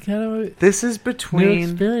 It's gonna be kind of a This is new between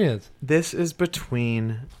experience. This is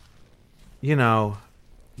between,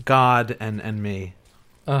 God and me.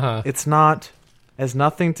 It's not. Has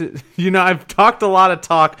nothing to. I've talked a lot of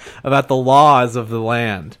talk about the laws of the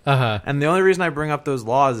land, and the only reason I bring up those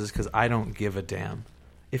laws is because I don't give a damn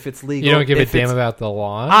if it's legal. You don't give a damn about the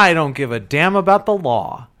law. I don't give a damn about the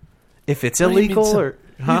law. If it's illegal or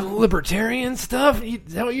libertarian stuff.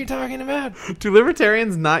 Is that what you're talking about? Do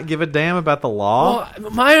libertarians not give a damn about the law?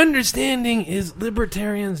 Well, my understanding is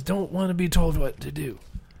libertarians don't want to be told what to do.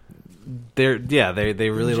 They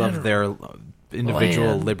really love their individual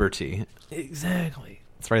land. liberty. Exactly.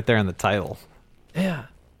 It's right there in the title. Yeah.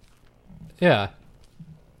 Yeah.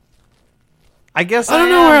 I guess I don't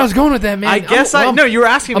know where I was going with that, man. I guess no. You were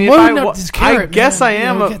asking me I'm if loading up this carrot, I guess man. I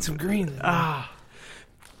am. Get some green. I'm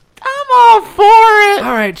all for it.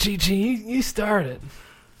 All right, Chi-Chi, you started.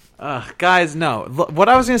 Guys, no. What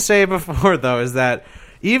I was going to say before, though, is that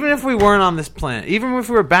even if we weren't on this planet, even if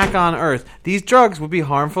we were back on Earth, these drugs would be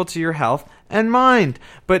harmful to your health and mind.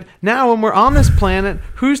 But now when we're on this planet,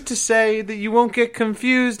 who's to say that you won't get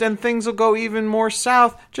confused and things will go even more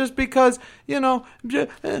south just because, Sean,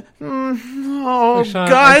 I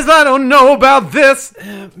don't know about this.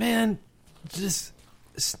 Man, just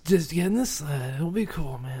get in the sled. It'll be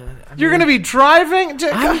cool, man. You're going to be driving?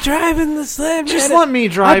 I'm driving the sled, man. Just let me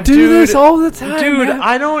drive, I do dude. this all the time, dude. man.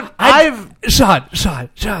 I don't. Sean.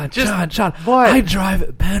 What? I drive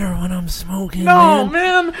it better when I'm smoking. No,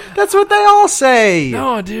 man. That's what they all say.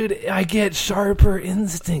 No, dude. I get sharper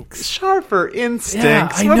instincts. Sharper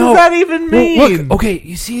instincts. Yeah, I what know. does that even mean? Well, look, okay,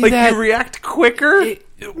 you see like that? You react quicker?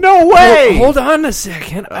 No way. Well, hold on a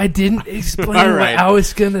second. I didn't explain All right. what I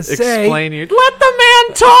was gonna say. Explain you. Let the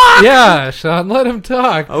man talk. Yeah, Sean, let him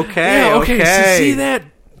talk. Okay. Yeah, okay. So see that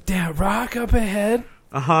rock up ahead?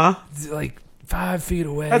 It's like 5 feet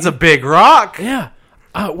away. That's a big rock. Yeah.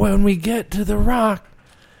 When we get to the rock,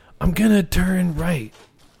 I'm gonna turn right.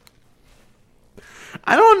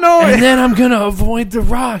 I don't know. And then I'm gonna avoid the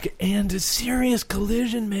rock and a serious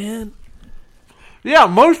collision, man. Yeah,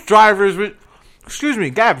 most drivers would. Excuse me,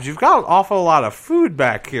 Gabs, you've got an awful lot of food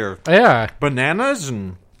back here. Yeah. Bananas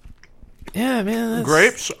and man.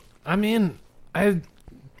 grapes. I mean, I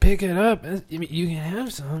pick it up. You can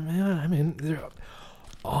have some, man. I mean, they're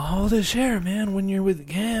all to share, man, when you're with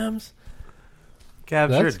Gabs.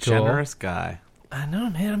 Gabs, That's you're a cool. generous guy. I know,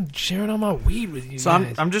 man. I'm sharing all my weed with you So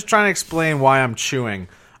guys. I'm just trying to explain why I'm chewing.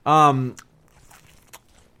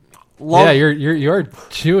 You're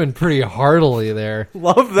chewing pretty heartily there.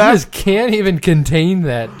 Love You that. just can't even contain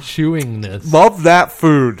that chewingness. Love that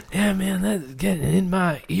food. Yeah, man, that's getting in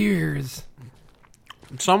my ears.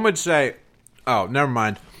 Some would say, oh, never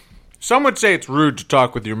mind. Some would say it's rude to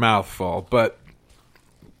talk with your mouth full, but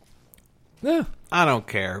Yeah. I don't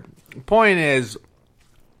care. Point is,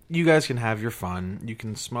 you guys can have your fun. You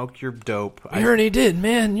can smoke your dope. We already did,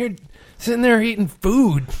 man. You're sitting there eating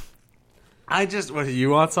food. What, you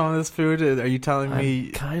want some of this food? Are you telling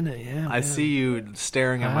me? Kinda, yeah. I see you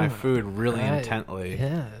staring at my food really intently.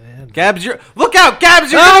 Yeah, man. Gabs, look out,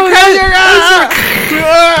 Gabs! You're going crazy!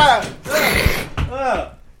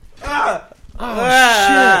 Oh,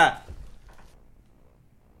 shit.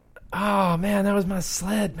 Oh, man, that was my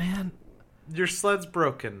sled, man. Your sled's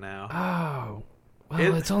broken now. Oh.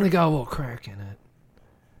 Well, it's only got a little crack in it.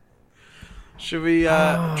 Should we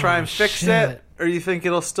try and fix shit. it? Or you think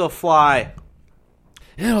it'll still fly?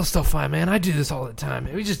 It'll still fly, man. I do this all the time.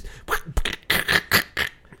 We just...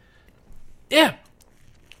 Yeah.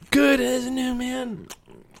 Good as new, man.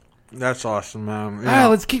 That's awesome, man. All right,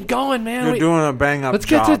 let's keep going, man. You're doing a bang-up Let's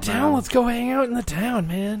job, get to town. man. Let's go hang out in the town,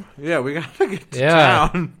 man. Yeah, we gotta get to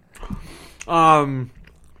town.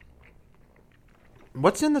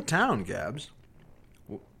 What's in the town, Gabs?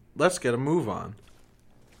 Let's get a move on.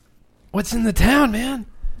 What's in the town, man?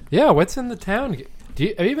 Yeah, what's in the town? Have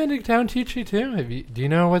you been to town, Chi-Chi, too? Do you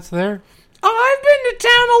know what's there? Oh, I've been to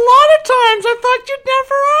town a lot of times. I thought you'd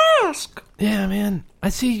never ask. Yeah, man. I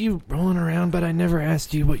see you rolling around, but I never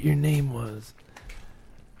asked you what your name was.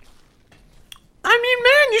 I mean,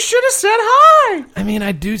 man, you should have said hi. I mean,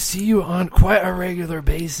 I do see you on quite a regular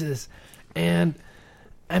basis. And,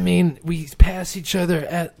 I mean, we pass each other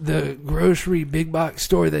at the grocery big box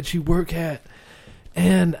store that you work at.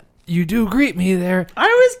 And you do greet me there. I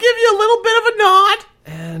always give you a little bit of a nod.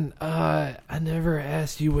 And I never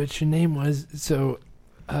asked you what your name was. So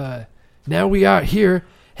now we are here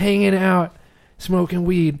hanging out, smoking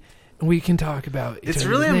weed, and we can talk about each It's other's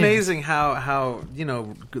really names. amazing how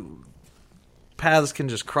paths can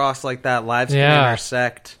just cross like that. Lives can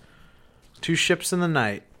intersect. Two ships in the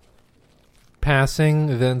night.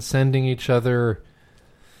 Passing, then sending each other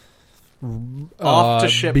Off to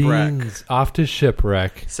shipwreck. beans. Off to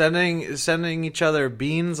shipwreck. Sending each other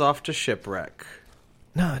beans off to shipwreck.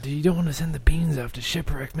 No, dude, you don't want to send the beans off to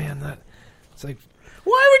shipwreck, man. It's like,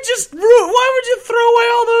 Why would you throw away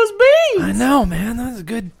all those beans? I know, man. That's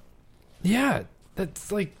good. Yeah,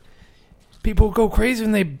 that's like people go crazy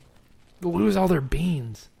when they lose all their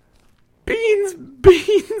beans. Beans,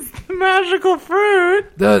 the magical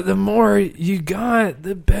fruit. The more you got,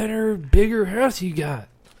 the better, bigger house you got.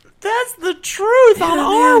 That's the truth on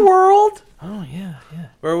our man. world. Oh yeah.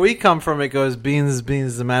 Where we come from, it goes beans,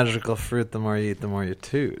 the magical fruit. The more you eat, the more you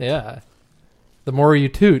toot. Yeah. The more you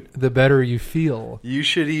toot, the better you feel. You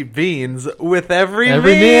should eat beans with every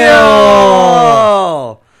meal.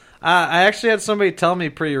 I actually had somebody tell me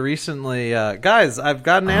pretty recently, guys, I've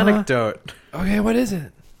got an anecdote. Okay, what is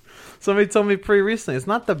it? Somebody told me pretty recently, it's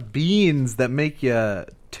not the beans that make you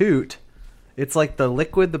toot. It's like the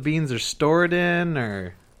liquid the beans are stored in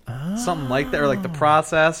or something like that, or like the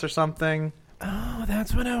process or something. Oh,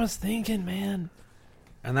 that's what I was thinking, man.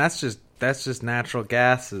 And that's just natural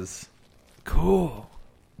gases. Cool.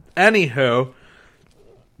 Anywho,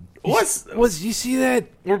 you see that?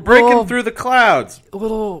 we're breaking little- through the clouds.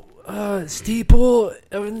 little steeple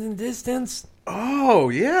in the distance? Oh,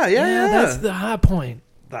 yeah. That's the high point.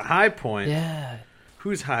 The high point. Yeah,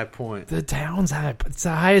 Who's high point? the town's high. It's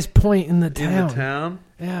the highest point in the town. In the town?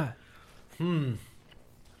 Yeah.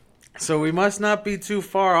 So we must not be too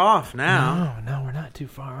far off now. No, we're not too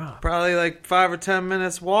far off. Probably like 5 or 10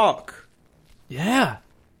 minutes walk. Yeah,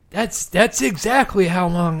 that's exactly how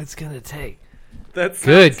long it's gonna take. That's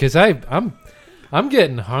Good, because I'm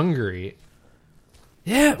getting hungry.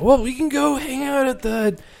 Yeah, well, we can go hang out at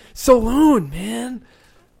the saloon, man.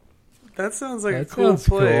 That sounds like That a cool sounds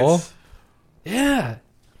place. cool. Yeah,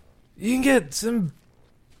 you can get some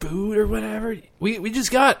food or whatever. We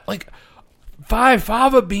just got like 5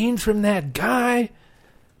 fava beans from that guy,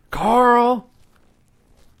 Carl.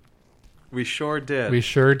 We sure did. We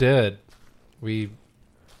sure did.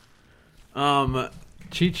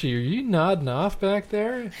 Chi-Chi, are you nodding off back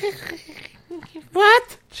there?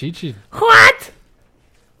 what? Chi-Chi What?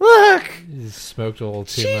 Look, smoked a little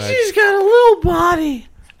too Chi-Chi's much. got a little body,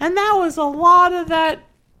 and that was a lot of that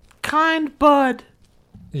kind bud.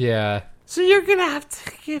 Yeah. So you're gonna have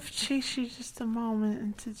to give Chi-Chi just a moment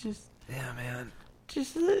and to just Yeah, man.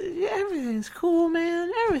 everything's cool,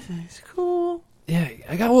 man. Everything's cool. Yeah,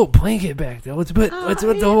 I got a little blanket back there. Let's put the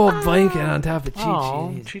little blanket on top of Chi-Chi.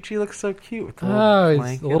 Oh, Chi-Chi looks so cute with the Oh, little it's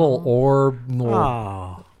blanket a little on. orb.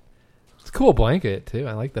 Oh, It's a cool blanket, too.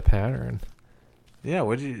 I like the pattern. yeah.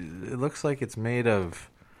 It looks like it's made of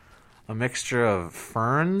a mixture of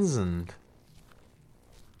ferns and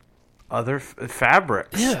other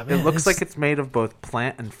fabrics. Yeah, man, it looks it's- like it's made of both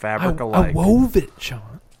plant and fabric I alike. wove it,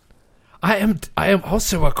 Sean. I am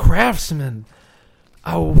also a craftsman.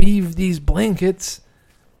 I weave these blankets,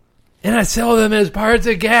 and I sell them as parts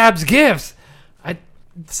of Gab's gifts.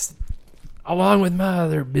 Along with my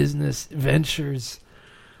other business ventures.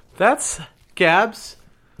 That's Gabs.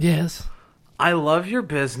 Yes. I love your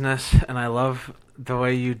business, and I love the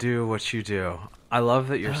way you do what you do. I love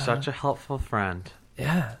that you're such a helpful friend,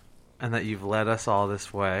 Yeah. and that you've led us all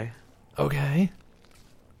this way. Okay.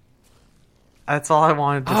 That's all I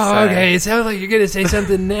wanted to say. Oh, okay. It sounds like you're gonna say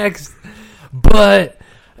something next, but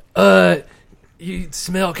you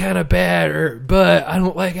smell kind of bad, but I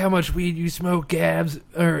don't like how much weed you smoke, Gabs,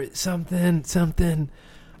 or something.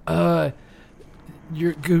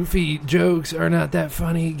 Your goofy jokes are not that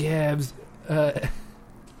funny, Gabs. No,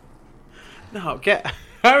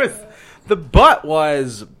 the butt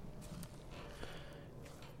was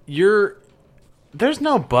there's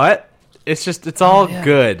no butt. It's all yeah.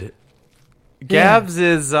 good. Gabs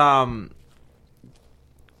is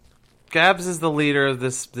Gabs is the leader of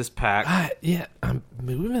this pack. Yeah, I'm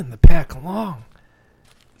moving the pack along.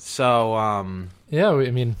 So, Yeah,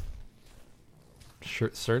 I mean,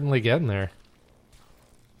 certainly getting there.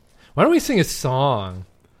 Why don't we sing a song?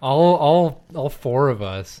 All four of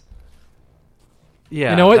us.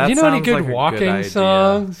 yeah. You know what? that Do you know any sounds good like a walking idea.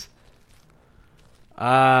 songs?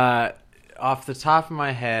 Off the top of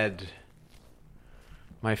my head,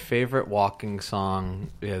 my favorite walking song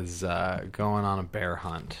is "Going on a Bear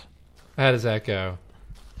Hunt." How does that go?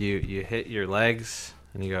 You hit your legs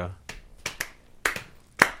and you go,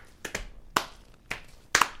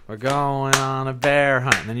 "We're going on a bear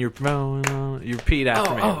hunt," and then you repeat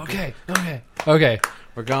after me. Okay.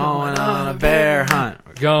 We're going on a bear hunt.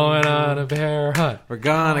 We're Going on a bear hunt. We're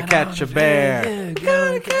gonna catch a bear. Yeah,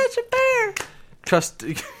 Gonna catch a bear.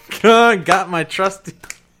 Trusty, got my trusty.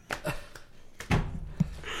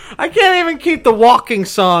 I can't even keep the walking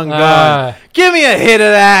song going. Give me a hit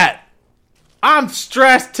of that. I'm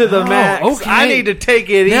stressed to the max. okay. I need to take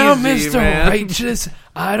it Now, easy, Mr. man. Righteous,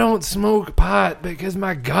 I don't smoke pot because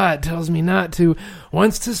my God tells me not to.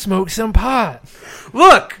 Wants to smoke some pot.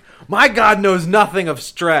 Look, my God knows nothing of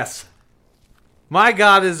stress. My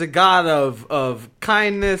God is a God of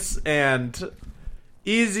kindness and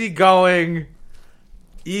easygoing,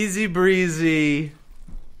 easy breezy,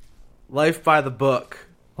 life by the book.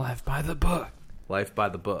 Life by the book. Life by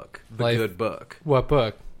the book. The Life- good book. What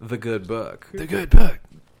book? The good book. The good book.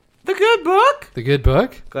 The good book? The good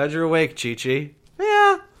book? Glad you're awake, Chi-Chi.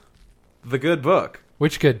 Yeah. The good book.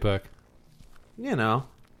 Which good book? You know,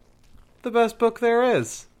 the best book there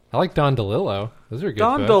is. I like Don DeLillo. Those are good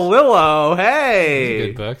Don books. DeLillo, hey. Those are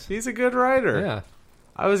good books. He's a good writer. Yeah.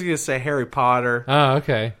 I was going to say Harry Potter. Oh,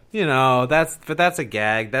 okay. You know, that's a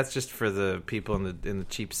gag. That's just for the people in the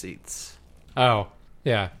cheap seats. Oh,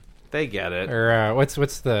 yeah. They get it. Or what's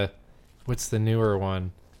the newer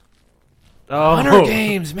one? Oh, Hunger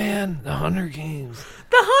Games, man. The Hunger Games.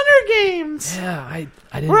 The Hunger Games. Yeah, I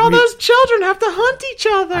didn't. Where all read, those children have to hunt each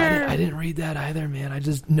other. I didn't read that either, man. I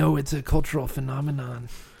just know it's a cultural phenomenon.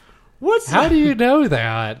 What's How do you know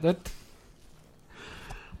that?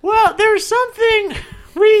 Well, there's something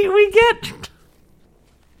we get.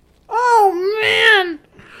 Oh man,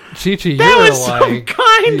 Chi-Chi, that you're was some like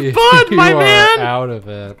kind bud, my you are man. out of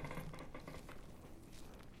it.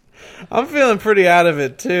 I'm feeling pretty out of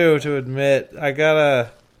it too, to admit. I got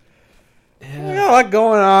a lot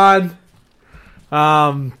going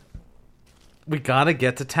on. We gotta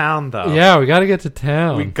get to town though. Yeah, we got to get to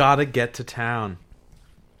town. We gotta get to town.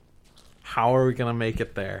 How are we gonna make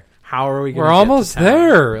it there? How are we gonna We're get almost to town?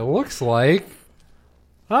 there. It looks like.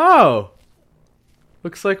 Oh.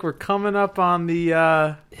 Looks like we're coming up on the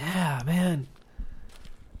Yeah, man.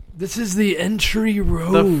 This is the entry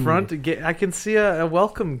road. the front gate. I can see a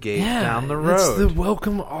welcome gate down the road. It's the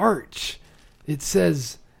welcome arch. It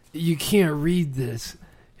says, you can't read this.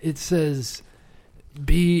 It says,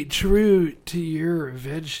 be true to your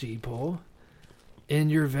vegetable,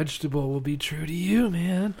 and your vegetable will be true to you,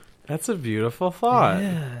 man. That's a beautiful thought.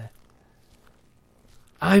 Yeah.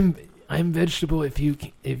 I'm vegetable if you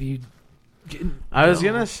I was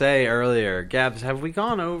gonna say earlier, Gabs, have we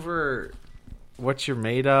gone over what you're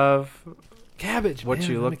made of? cabbage. What man,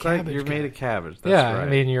 you I'm look a like? cabbage You're guy. made of cabbage. That's Yeah, right. I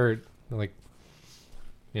mean you're like,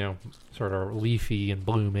 sort of leafy and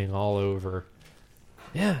blooming all over.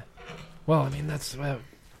 Yeah. Well, I mean that's who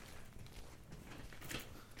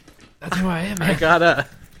I am, man. I gotta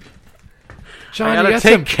Sean, take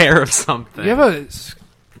you got care of something. You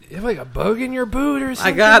have like a bug in your boot or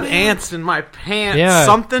something? I got man? ants in my pants. Yeah.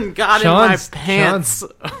 Something got Sean's- in my pants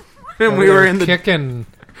when Over we were there in the kicking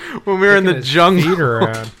jungle. feet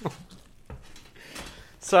around.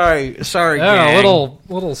 Sorry, Yeah, gang. a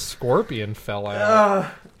little scorpion fell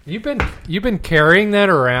out. You've been carrying that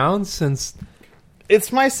around since. It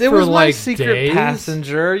was my like, secret days?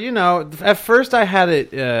 passenger. You know, at first I had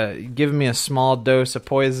it giving me a small dose of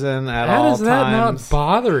poison at How all does that times. not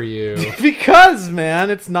bother you? Because, man,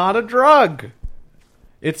 it's not a drug.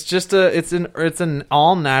 It's just it's an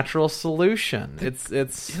all natural solution. It's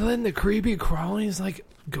You letting the creepy crawlies like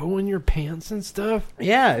go in your pants and stuff?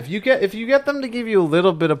 yeah. If you get them to give you a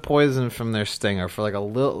little bit of poison from their stinger for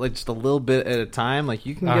just a little bit at a time, like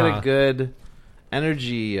you can get a good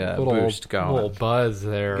energy boost going. Little buzz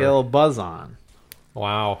there. Get a little buzz on.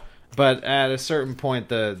 Wow. But at a certain point,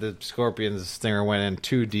 the scorpion's stinger went in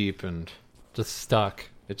too deep and Just stuck.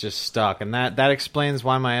 it just stuck. And that explains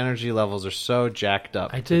why my energy levels are so jacked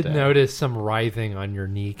up. I did today. notice some writhing on your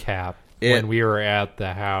kneecap when we were at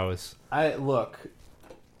the house. Look.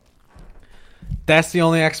 That's the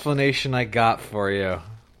only explanation I got for you.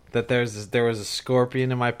 that there was a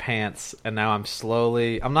scorpion in my pants, and now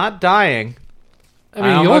I'm not dying. I mean,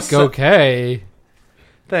 you look almost okay.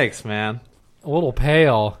 Thanks, man. A little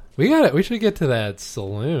pale. We should get to that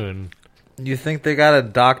saloon. You think they got a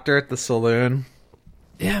doctor at the saloon?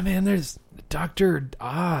 Yeah, man, there's Dr.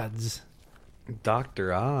 Odds.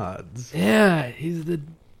 Dr. Odds. Yeah, he's the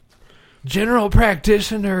general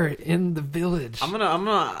practitioner in the village. I'm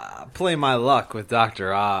gonna play my luck with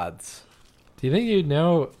Dr. Odds. Do you think you'd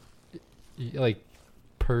know, like,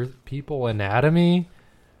 people anatomy?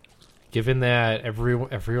 Given that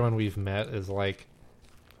everyone we've met is like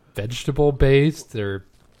vegetable based, or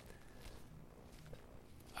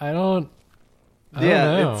I don't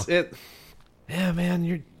know. Yeah, man,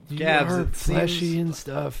 you Gabs, are it fleshy seems- and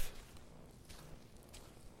stuff.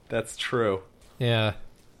 That's true. Yeah.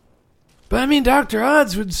 But I mean, Dr.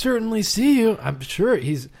 Odds would certainly see you. I'm sure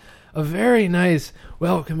he's a very nice,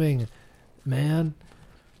 welcoming man.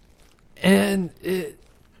 And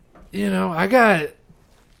I got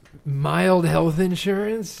mild health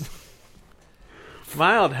insurance.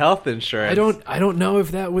 Mild health insurance. I don't know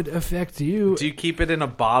if that would affect you. Do you keep it in a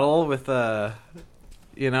bottle with a,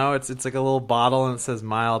 it's like a little bottle and it says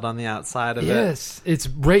mild on the outside of it? Yes, it's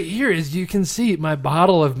right here, as you can see, my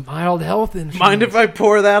bottle of mild health insurance. Mind if I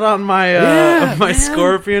pour that on my Yeah, my man.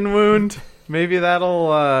 scorpion wound? Maybe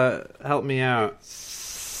that'll help me out.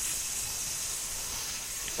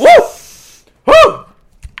 Woo! Woo!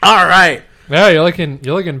 All right. Yeah, you're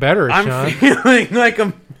looking better, I'm Sean. feeling like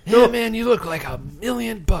Yeah, man, you look like $1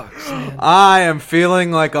 million, man. I am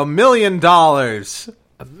feeling like $1 million. $1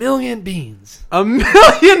 million beans.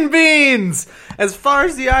 $1 million beans! As far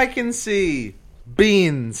as the eye can see.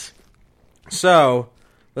 Beans. So,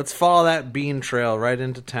 let's follow that bean trail right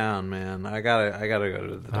into town, man. I gotta go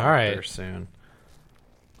to the doctor right. soon.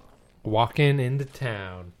 Walking into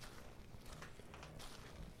town.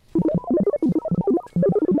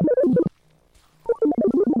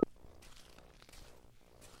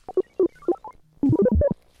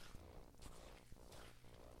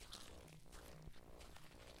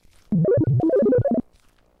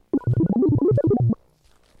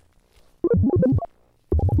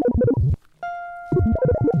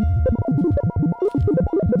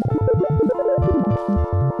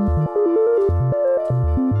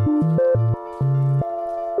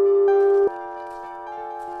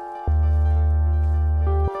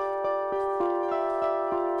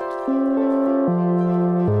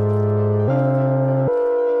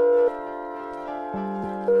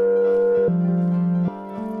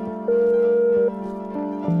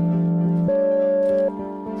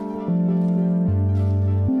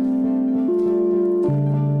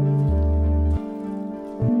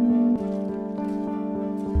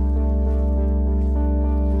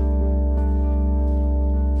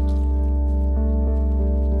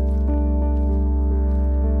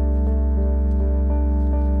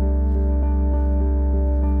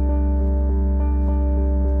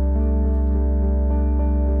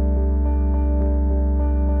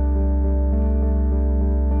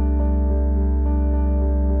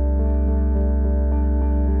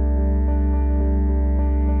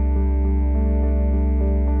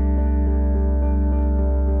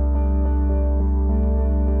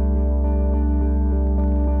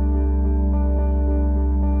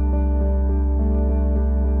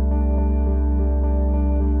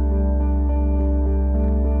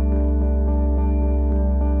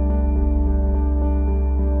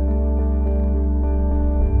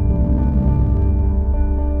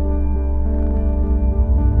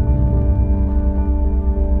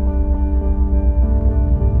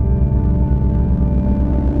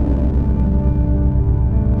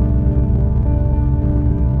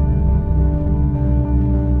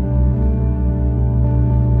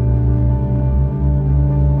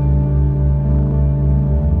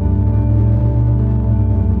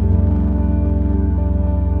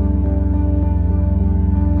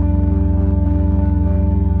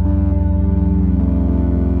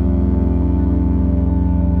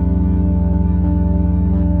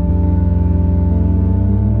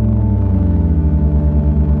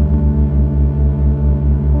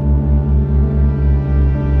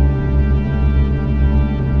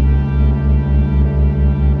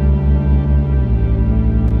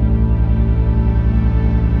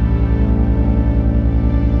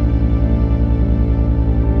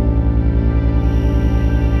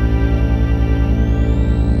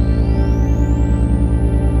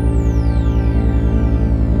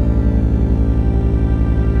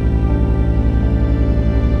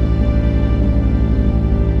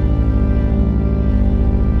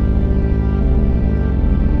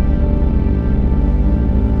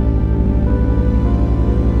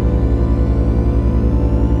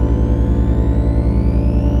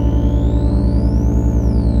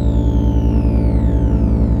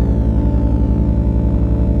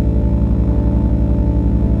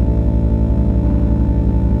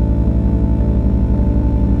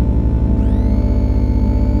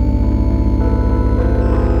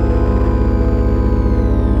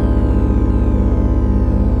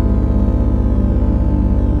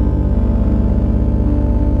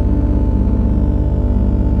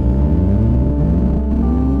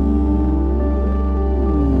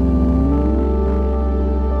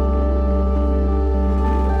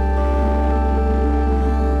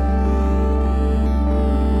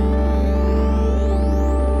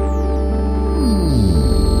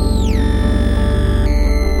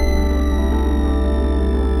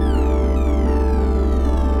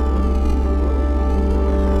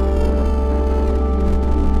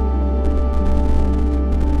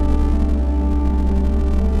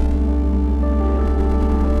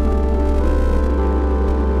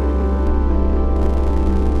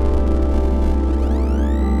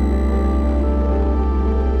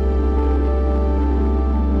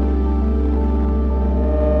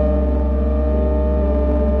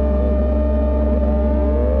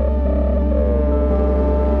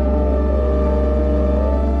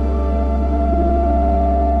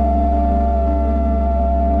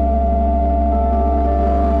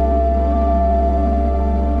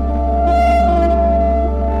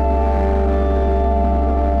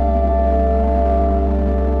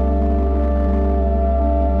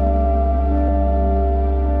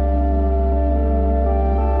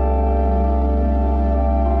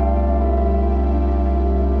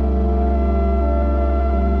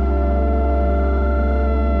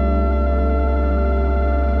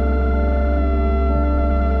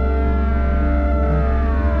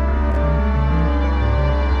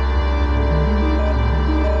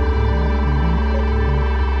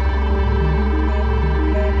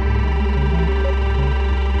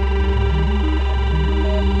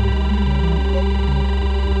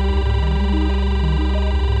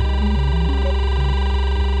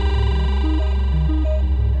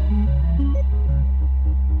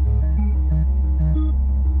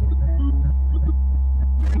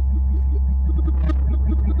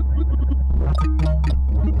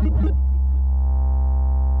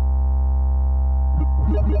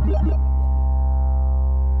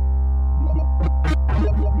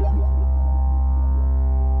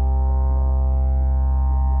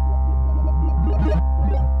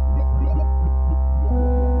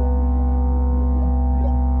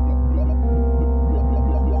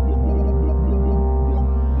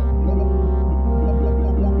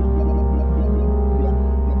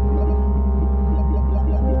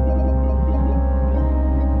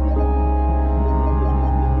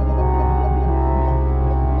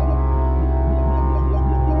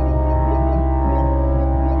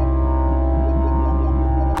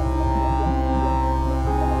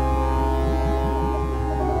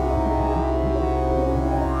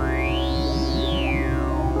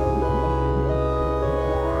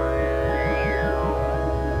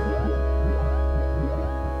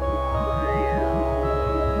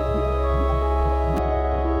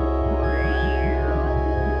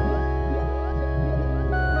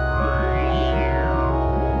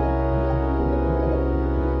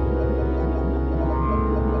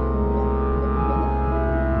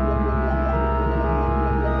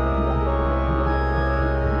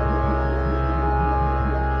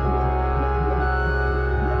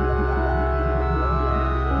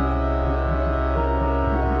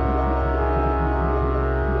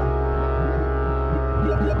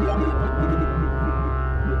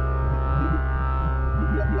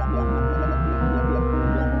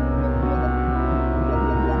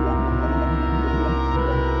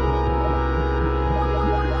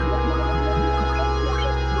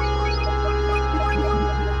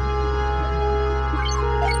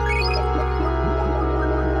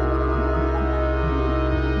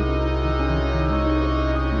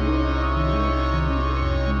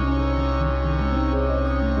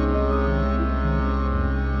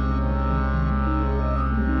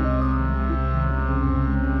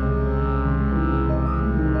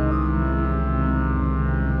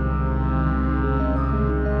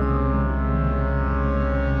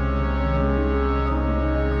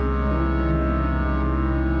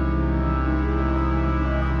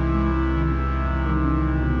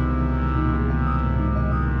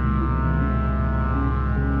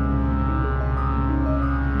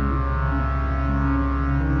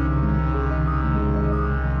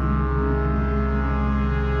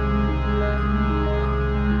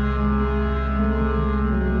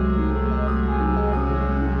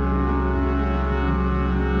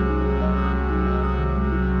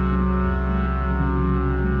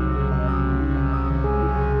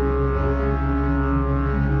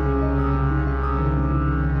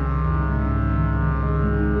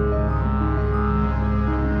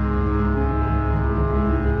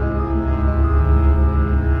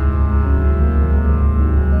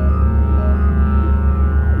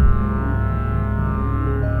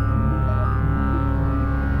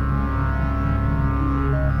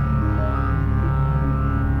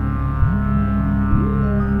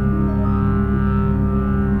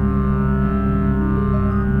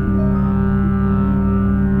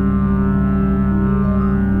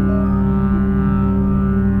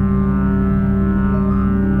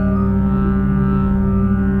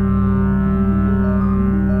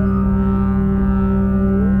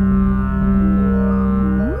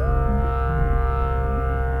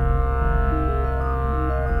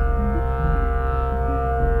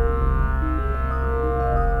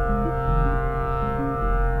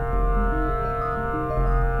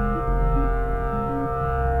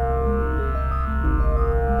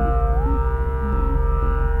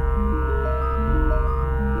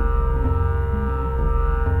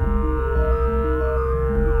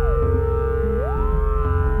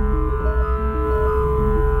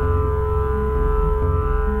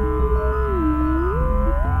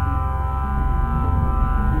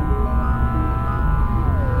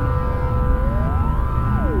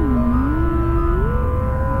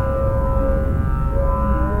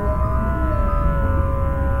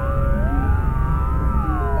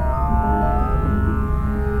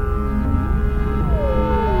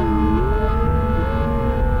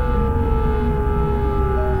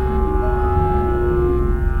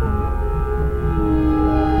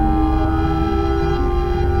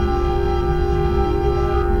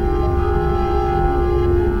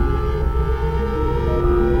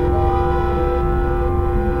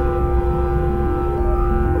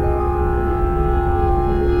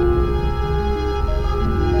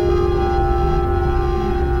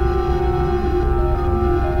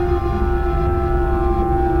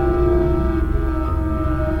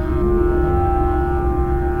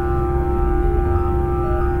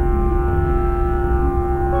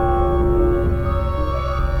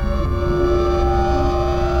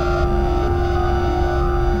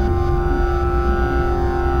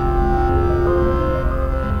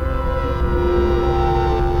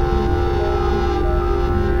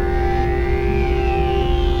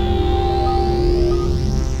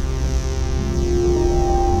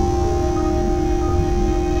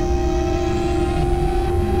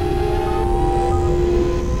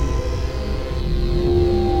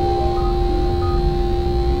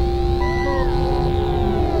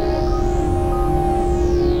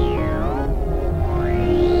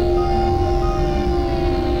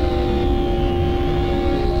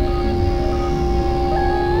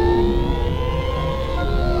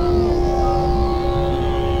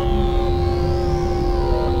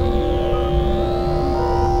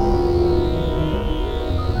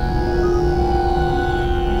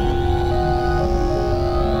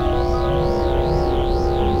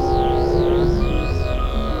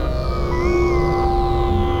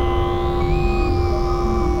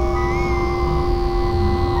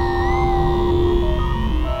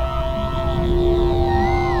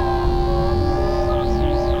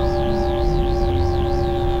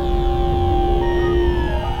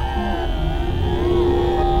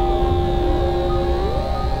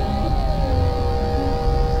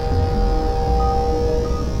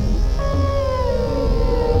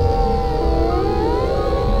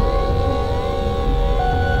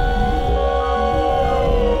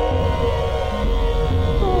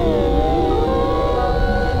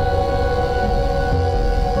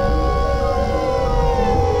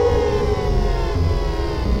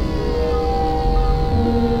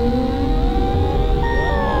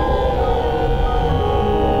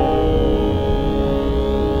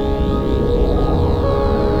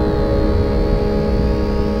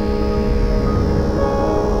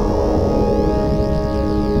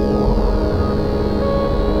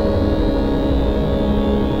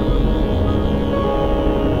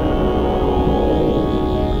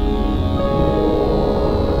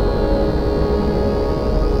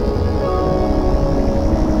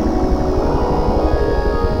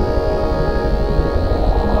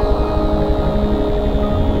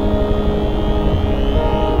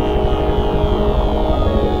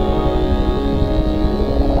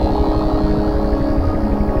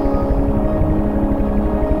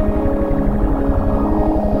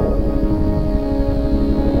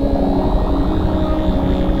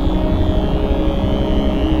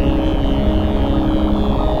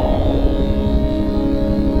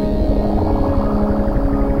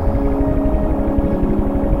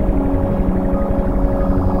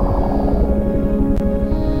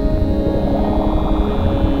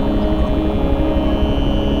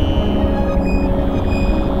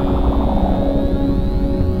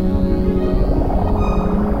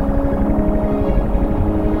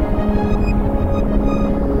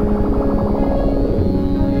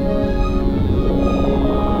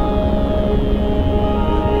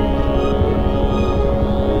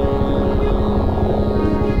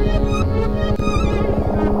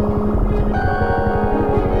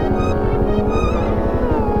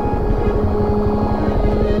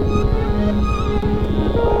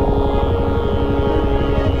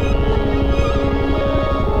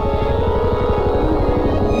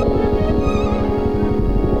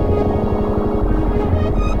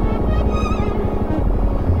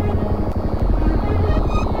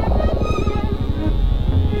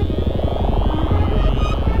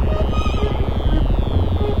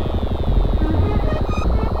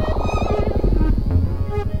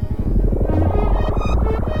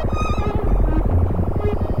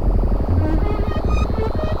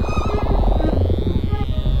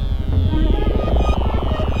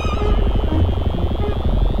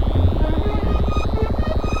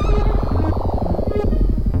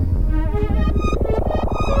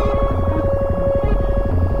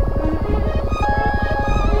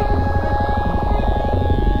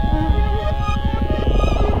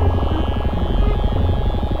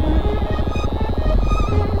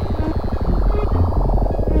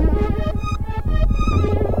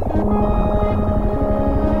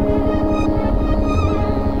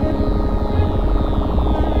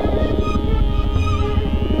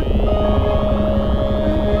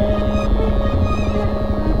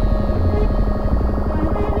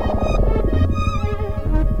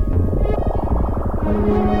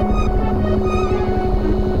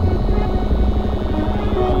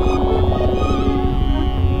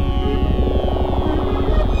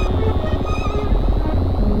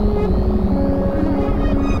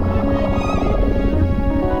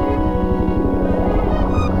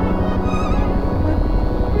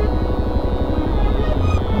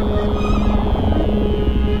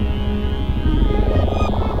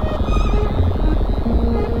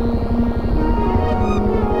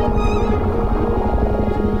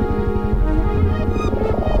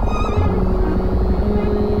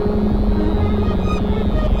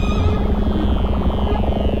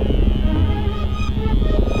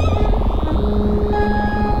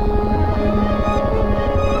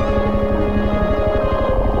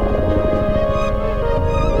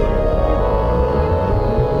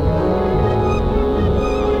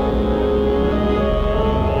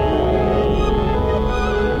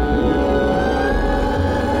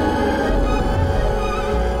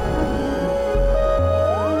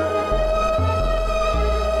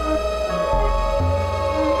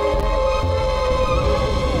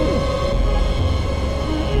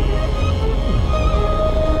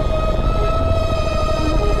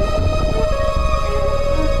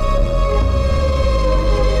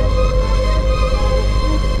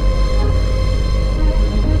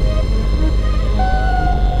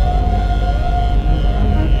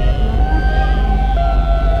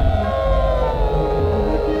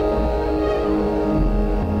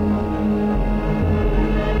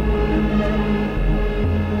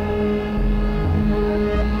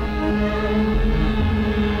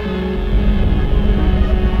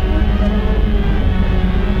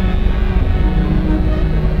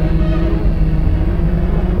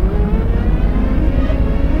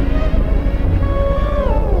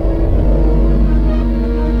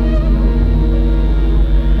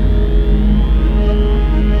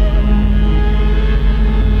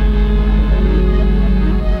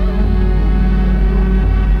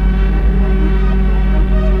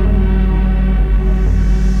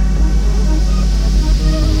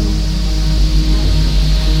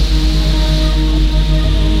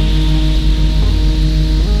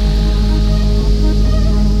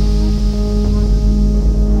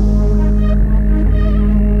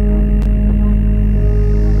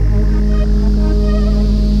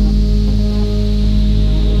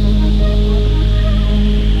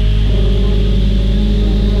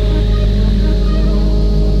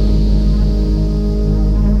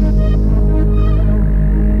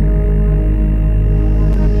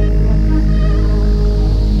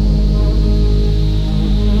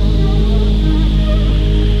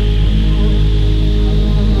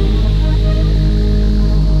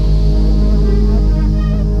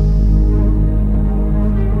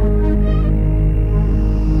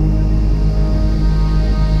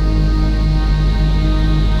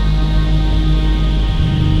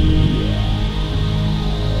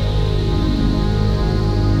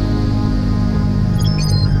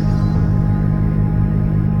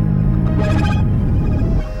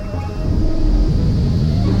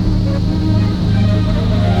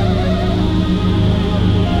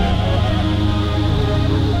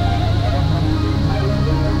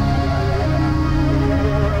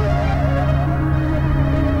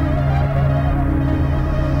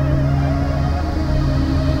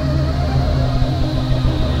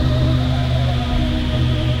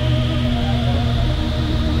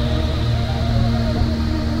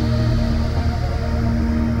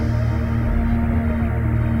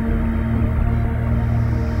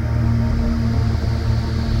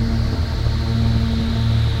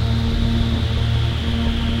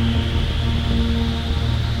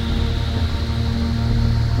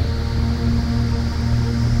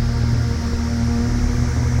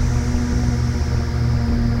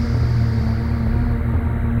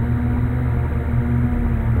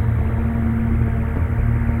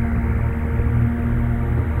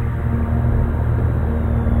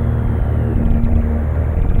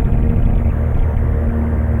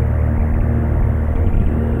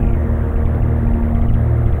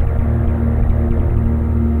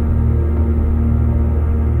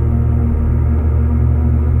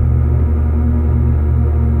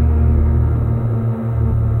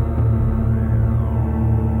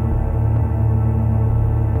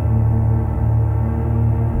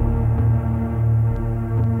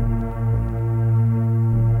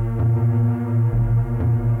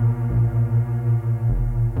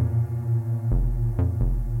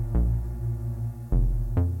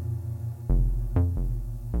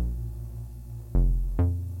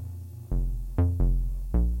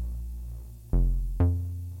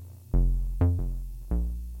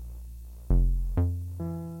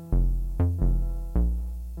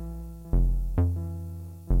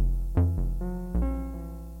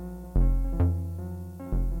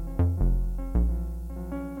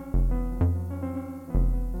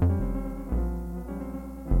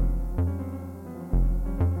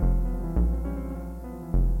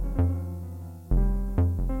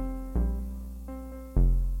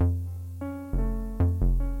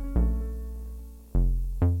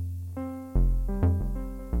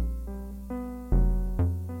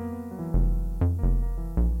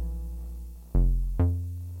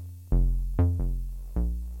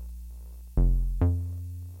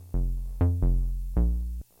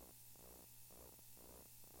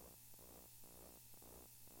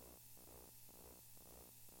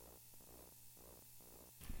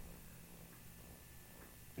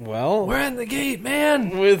 the gate,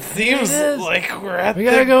 man. It seems There it is. like we're at We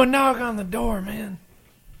gotta go knock on the door, man.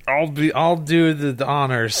 I'll do the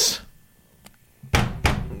honors.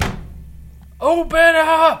 Open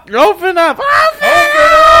up! Open up!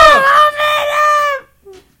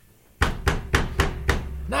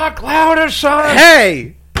 Knock louder, Sean!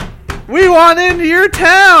 Hey! We want into your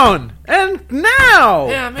town! And now!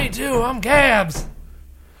 Yeah, me too. I'm Gabs.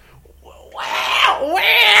 Wow!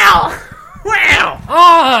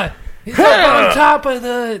 Ah! He's up on top of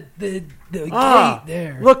the gate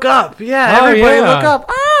there. Look up. Yeah, Oh, everybody yeah. look up.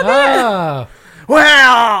 Oh, there. Ah!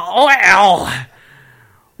 Well,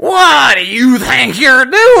 what do you think you're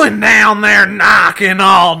doing down there knocking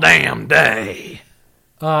all damn day?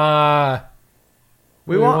 We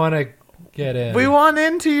want to get in. We want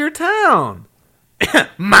into your town.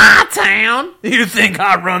 My town? You think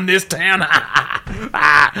I run this town?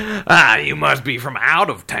 You must be from out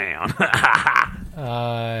of town.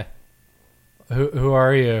 Who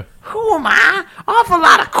are you? Who am I? Awful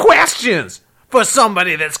lot of questions for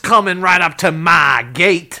somebody that's coming right up to my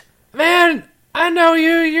gate. Man, I know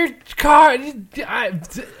you. Your car.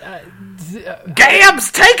 Gabs,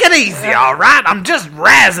 take it easy, all right? I'm just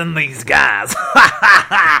razzing these guys.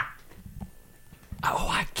 Oh,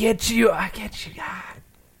 I get you.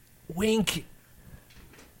 Wink.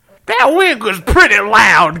 That wink was pretty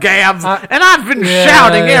loud, Gabs, and I've been yeah.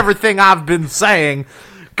 shouting everything I've been saying.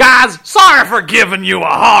 Guys, sorry for giving you a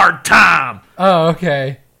hard time. Oh,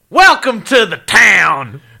 okay. Welcome to the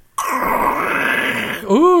town.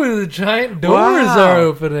 Ooh, the giant doors Wow. are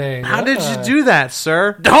opening. How did you do that,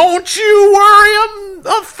 sir? Don't you worry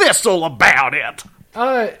a thistle about it.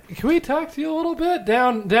 Can we talk to you a little bit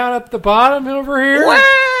down at the bottom over here? Well,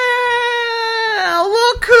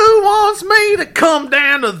 look who wants me to come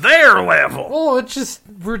down to their level. Oh,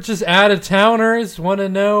 we're just out of towners. Want to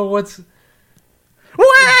know what's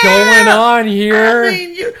Well, going on here? I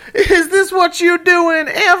mean, is this what you doing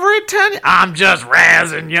every time? I'm just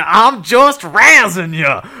razzing you.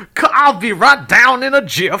 I'll be right down in a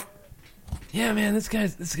jiff. Yeah, man, this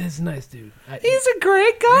guy's a nice dude. He's a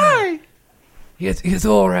great guy. He gets a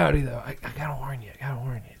little rowdy though. I gotta warn you.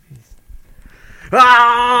 All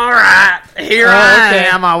right, here I okay.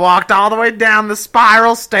 am. I walked all the way down the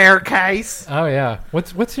spiral staircase. Oh yeah.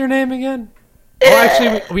 What's your name again? Well,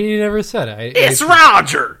 actually, we never said it. It's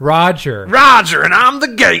Roger. Roger. Roger, and I'm the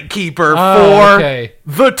gatekeeper Oh, for okay.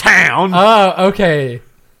 the town. Oh, okay.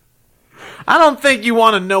 I don't think you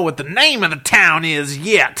want to know what the name of the town is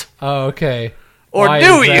yet. Oh, okay. Or Why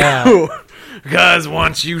do is that? you? Because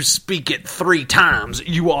once you speak it 3 times,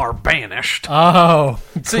 you are banished. Oh,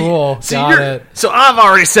 cool. Got it. So I've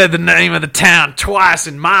already said the name of the town twice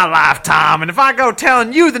in my lifetime, and if I go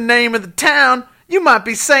telling you the name of the town, you might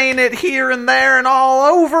be saying it here and there and all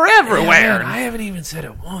over everywhere. Yeah, man, I haven't even said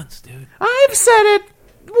it once, dude. I've said it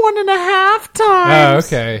 1.5 times. Oh,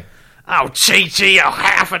 okay. Oh, Chi-Chi, a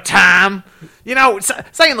half a time. You know,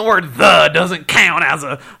 saying the word the doesn't count as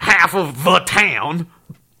a half of the town.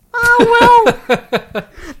 Oh, well.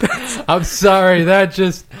 I'm sorry.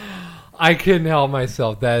 I couldn't help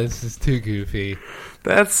myself. That is just too goofy.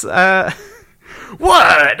 That's,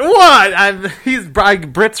 what?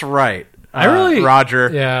 Britt's right. Roger.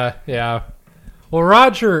 Yeah. Well,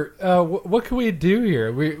 Roger, what can we do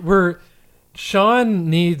here? Sean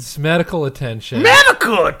needs medical attention.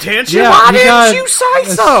 Medical attention? Yeah, Why he didn't got you say a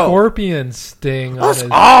so? scorpion sting on his...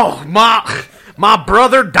 Oh, my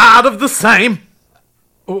brother died of the same.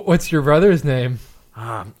 What's your brother's name?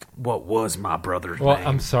 What was my brother's name? Well,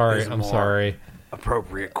 I'm sorry. Is a I'm more sorry.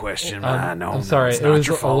 Appropriate question. I know. I'm sorry. It's It not was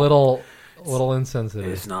your a fault. little insensitive.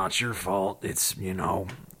 It's not your fault. It's,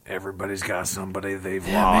 everybody's got somebody they've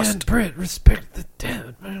Yeah, lost. man, Britt, respect the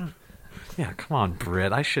dead, man. Yeah, come on,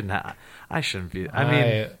 Britt. I shouldn't be. I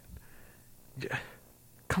mean,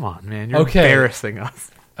 come on, man. You're embarrassing us.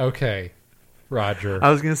 Okay, Roger. I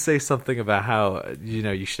was going to say something about how,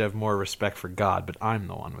 you should have more respect for God, but I'm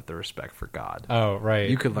the one with the respect for God. Oh, right.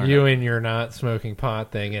 You could learn You it. and your not smoking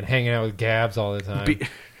pot thing and hanging out with Gabs all the time.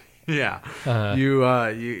 Yeah. Uh-huh.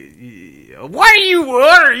 What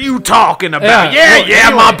are you talking about? Yeah, well,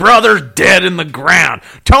 anyway. My brother's dead in the ground.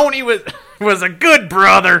 Tony was a good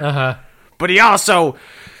brother, Uh-huh. but he also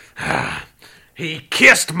he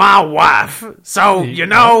kissed my wife. So, you're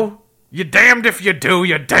damned if you do,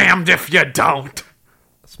 you're damned if you don't.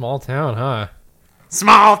 Small town, huh?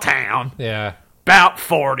 Small town. Yeah. About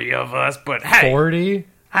 40 of us, but hey. 40?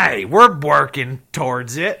 Hey, we're working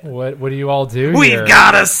towards it. What do you all do We've here?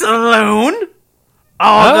 got a saloon,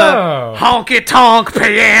 all Oh. the honky tonk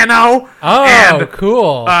piano, Oh, and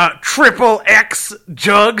cool. triple X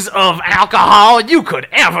jugs of alcohol you could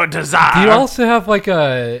ever desire. Do you also have like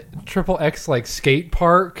a triple X like skate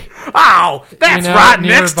park? Oh, that's You know, right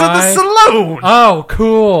next to the nearby? saloon. Oh,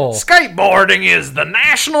 cool. Skateboarding is the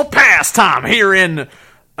national pastime here in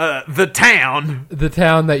the town. The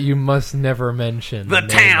town that you must never mention. The name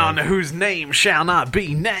town of. whose name shall not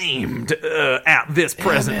be named at this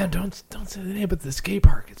present. Man, don't say the name, but the skate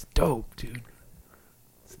park is dope, dude.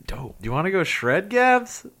 It's dope. You want to go shred,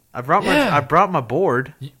 Gabs? I brought Yeah. my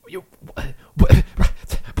board.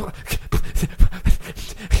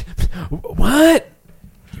 What?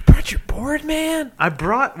 You brought your board, man?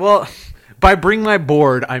 By bring my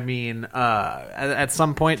board, I mean at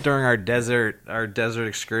some point during our desert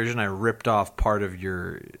excursion, I ripped off part of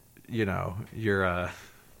your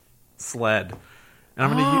sled, and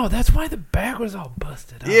I'm gonna. Oh, that's why the back was all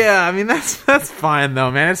busted up. Yeah, I mean that's fine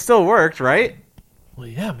though, man. It still worked, right? Well,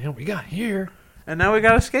 yeah, man, we got here. And now we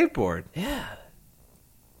got a skateboard. Yeah.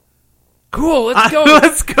 Cool, let's go.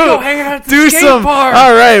 Let's go hang out at the do skate some. park.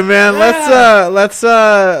 All right, man. Yeah. Let's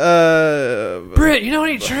Britt, you know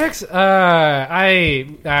any tricks?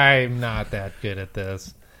 I'm not that good at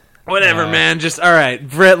this. whatever, man. Just all right,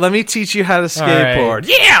 Britt. Let me teach you how to right. skateboard.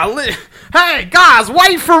 Yeah. Hey guys,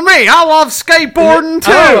 wait for me. I love skateboarding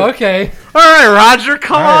too. Oh, okay. All right, Roger,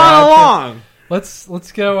 come All right, on Roger. along.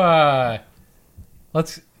 Let's go.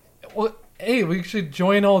 Well, hey, we should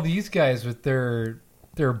join all these guys with their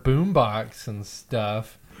boombox and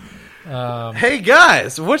stuff. Hey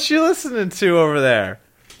guys, what you listening to over there?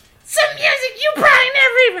 Some music you probably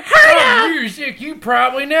never even heard of. Music you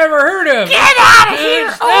probably never heard of. Get out of Good here,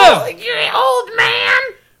 stuff. you old man.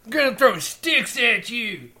 I'm gonna throw sticks at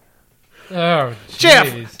you. Oh,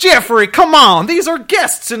 Jeffrey, come on. These are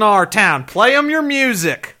guests in our town. Play them your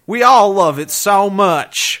music. We all love it so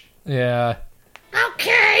much. Yeah,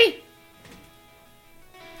 Okay.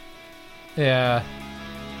 yeah.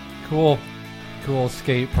 Cool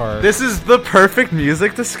skate park. This is the perfect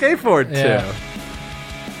music to skateboard Yeah. to.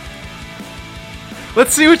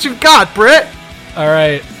 Let's see what you've got, Britt. All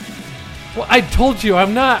right. Well, I told you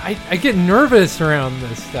I'm not. I get nervous around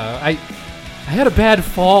this stuff. I had a bad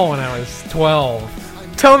fall when I was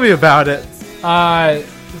 12. Tell me about it.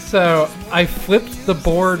 So I flipped the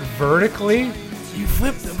board vertically. You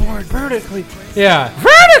flipped the board vertically. Yeah,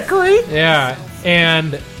 Vertically? yeah,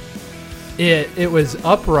 and it was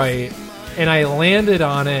upright, and I landed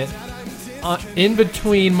on it in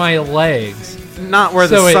between my legs. Not where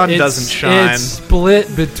So the sun it's- doesn't shine. It's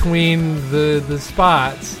split between the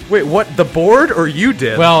spots. Wait, what? The board or you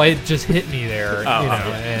did? Well, it just hit me there, Oh, you know,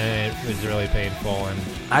 okay. and it was really painful, and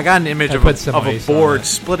I got an image I of put some a ice on board it.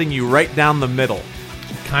 splitting you right down the middle.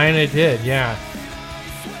 kind of did, yeah.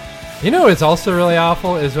 You know what's also really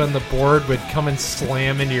awful is when the board would come and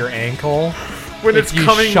slam into your ankle. When If it's you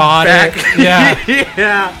coming shot back. it, yeah.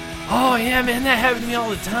 Yeah. Oh, yeah, man, that happened to me all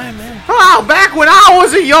the time, man. Oh, back when I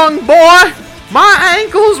was a young boy, my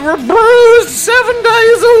ankles were bruised 7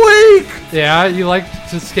 days a week. Yeah, you like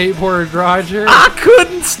to skateboard, Roger? I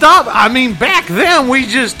couldn't stop. I mean, back then we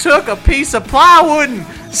just took a piece of plywood and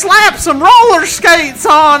slapped some roller skates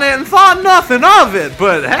on it and thought nothing of it.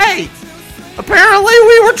 But hey, apparently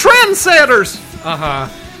we were trendsetters. Uh-huh.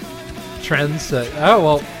 Trends. Oh,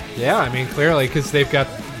 well, yeah, I mean, clearly, because they've got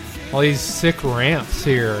all these sick ramps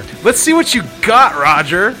here. Let's see what you got,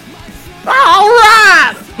 Roger. All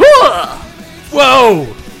right. Huh. Whoa!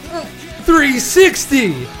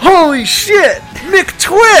 360! Holy shit.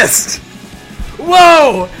 McTwist.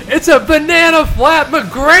 Whoa! It's a banana flat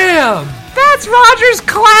McGram! That's Roger's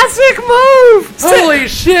classic move. Holy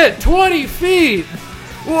shit, 20 feet!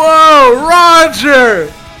 Whoa, Roger.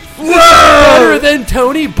 Better Whoa. than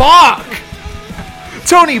Tony Bach!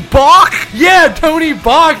 Tony Bach? Yeah, Tony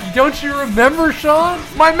Bach! Don't you remember, Sean?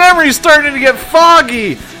 My memory's starting to get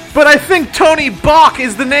foggy, but I think Tony Bach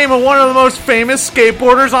is the name of one of the most famous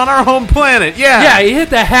skateboarders on our home planet. Yeah. Yeah, he hit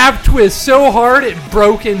the half twist so hard it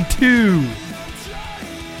broke in two.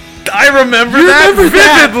 I remember You that remember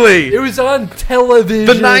that? vividly. It was on television.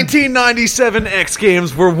 The 1997 X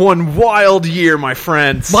Games were one wild year, my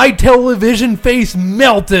friends. My television face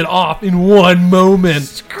melted off in one moment.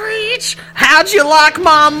 Screech! How'd you like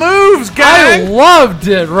my moves, I gang? loved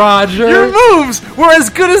it, Roger. Your moves were as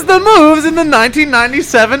good as the moves in the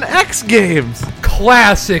 1997 X Games.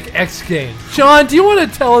 Classic X Games. Sean, do you want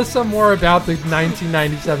to tell us some more about the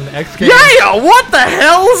 1997 X Games? Yeah, what the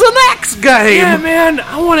hell's an X Game? Yeah, man,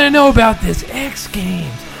 I want to know about this X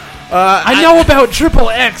Games. I I know about Triple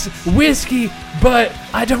X whiskey, but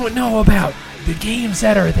I don't know about the games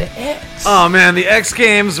that are the X. Oh man, the X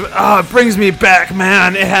Games, it brings me back,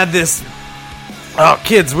 man. It had this. Oh,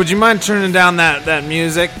 kids, would you mind turning down that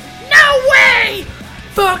music? No way!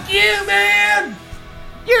 Fuck you, man!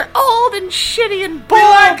 You're old and shitty and We bald.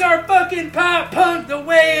 like our fucking pop punk the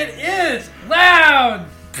way it is, loud.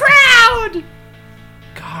 Proud.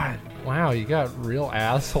 God, wow, you got real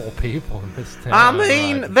asshole people in this town. I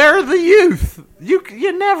mean, Rod. they're the youth.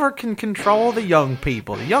 You never can control the young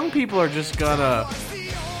people. The young people are just gonna.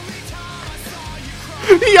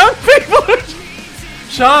 The young people are.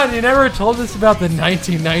 Sean, you never told us about the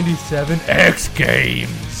 1997 X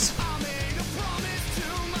Games.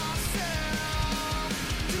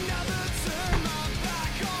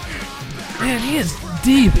 Man, he is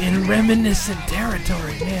deep in reminiscent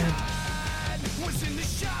territory, man.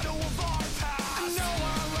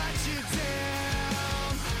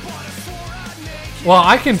 Well,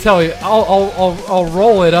 I can tell you, I'll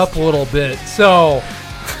roll it up a little bit. So,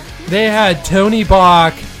 they had Tony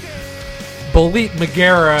Bach, Balit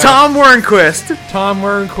Magera, Tom Wernquist, Tom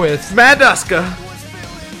Wernquist. Maduska,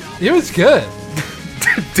 It was good.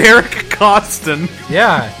 Derek Costin.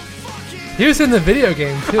 Yeah. He was in the video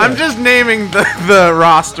game, too. I'm just naming the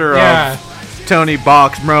roster Yeah. of Tony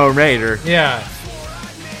Bach's Mo Raider. Yeah.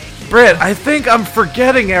 Britt, I think I'm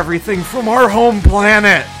forgetting everything from our home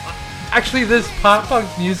planet. Actually, this pop punk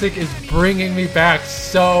music is bringing me back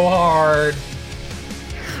so hard.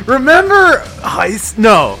 Remember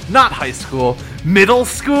not high school, middle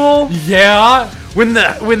school? Yeah. When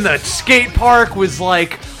the skate park was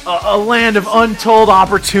like a land of untold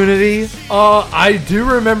opportunity. I do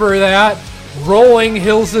remember that. Rolling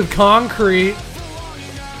hills of concrete.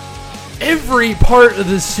 Every part of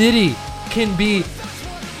the city can be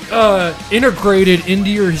integrated into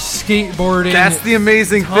your skateboarding. That's the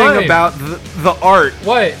amazing time. thing about the art.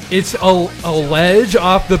 What? It's a ledge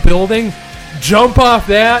off the building. Jump off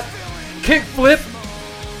that, kick flip,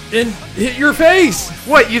 and hit your face.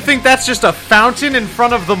 What, you think that's just a fountain in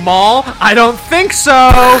front of the mall? I don't think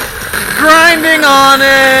so. Grinding on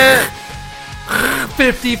it.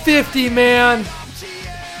 50-50, man.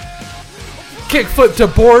 Kick flip to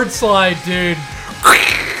board slide, dude.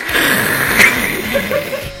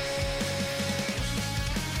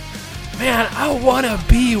 Man, I want to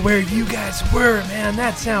be where you guys were, man.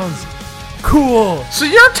 That sounds cool. So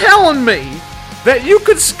you're telling me that you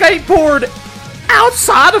could skateboard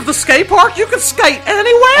outside of the skate park? You could skate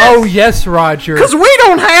anywhere? Oh, yes, Roger. Because we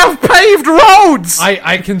don't have paved roads.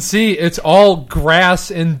 I can see it's all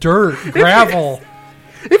grass and dirt, gravel.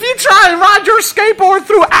 If you try and ride your skateboard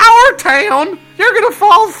through our town, you're going to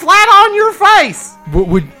fall flat on your face.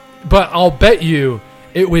 But I'll bet you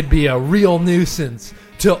it would be a real nuisance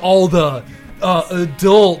to all the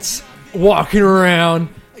adults walking around,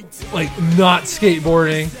 like, not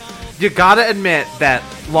skateboarding. You gotta admit that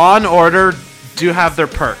Law and Order do have their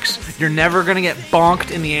perks. You're never gonna get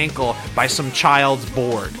bonked in the ankle by some child's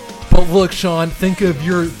board. But look, Sean, think of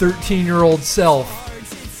your 13-year-old self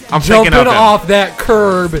I'm thinking jumping of him. off that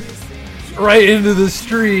curb right into the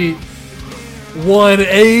street.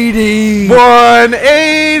 180.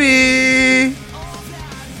 180.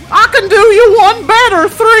 I can do you one better.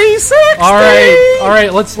 360. All right.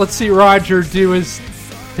 Let's see Roger do his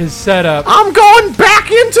setup. I'm going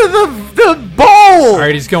back into the bowl. All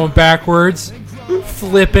right, he's going backwards,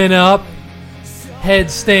 flipping up,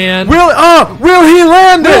 headstand. Will he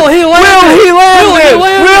land it? Will he land Will he it? land Will he it?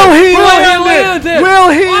 land Will he it? land Will it? he land it? Will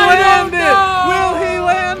he I land don't it? know. Will he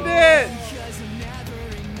land it?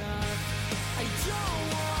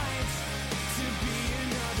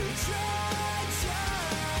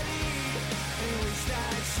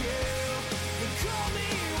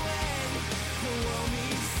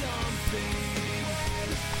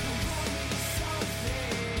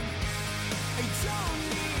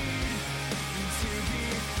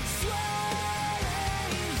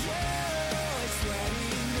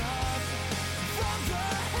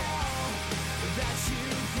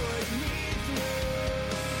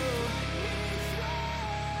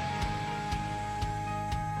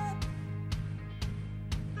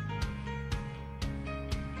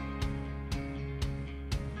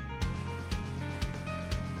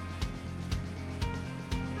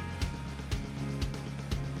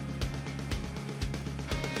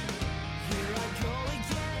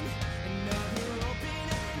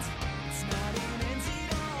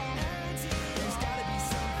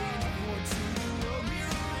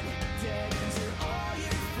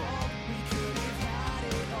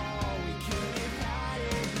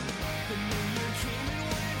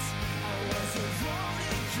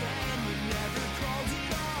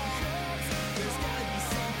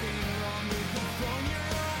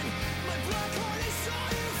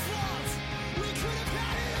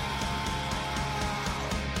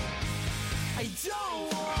 I don't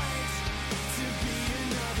want to be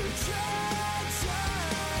another tragedy.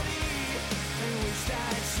 I wish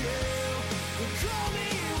that you would call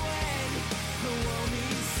me when the world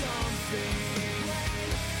needs something.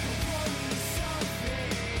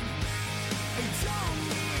 I don't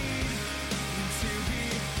need you to be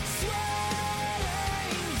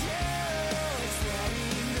sweating, just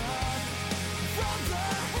letting up from the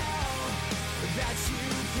hell that you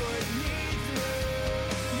put me through.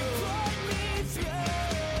 You put me through.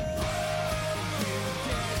 You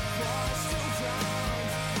get lost and drowned.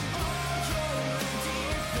 All your empty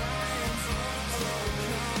friends don't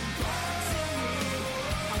come back to me.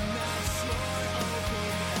 I'm not sure open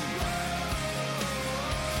and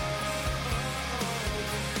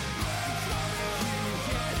you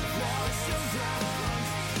get lost and drowned.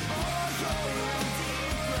 All your empty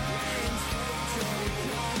friends don't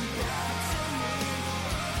come back to me.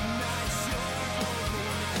 I'm not sure open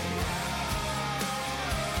and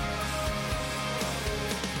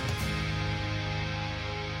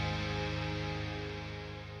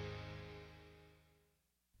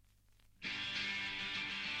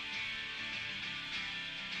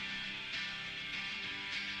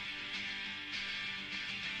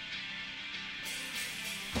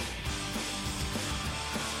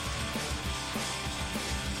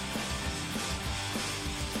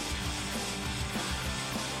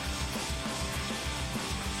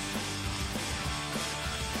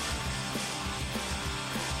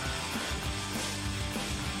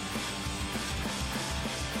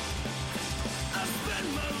I spent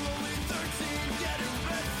my lonely 13 getting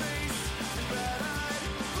red-faced and red-eyed,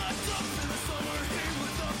 locked up in the summer heat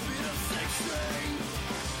with a beat of 6-string.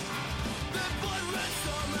 That blood-red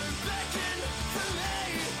summer beckoned to me,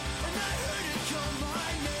 and I heard it call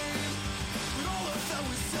my name, but all I felt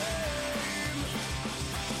was shame.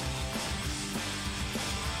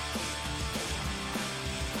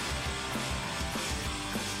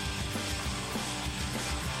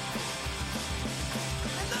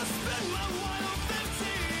 And I spent my wild 15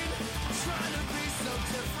 trying to be so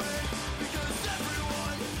different, because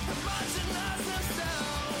everyone imaginizes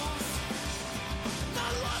themselves. I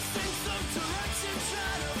lost in some direction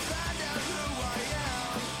trying to find out who I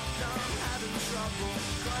am. Now I'm having trouble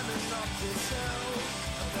climbing up this hill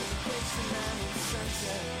of education and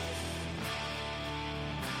incentive.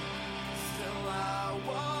 Still I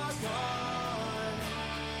walk on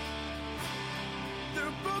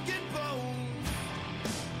through broken bones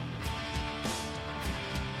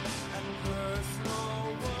and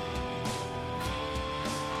personal wounds.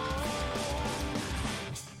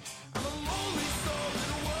 I'm a lonely soul in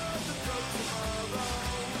a world that broke tomorrow,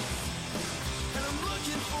 and I'm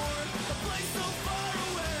looking for a place so far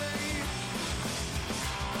away.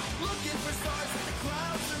 Looking for stars in the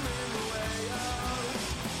clouds are in the way of.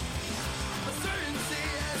 Uncertainty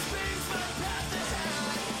has paved my path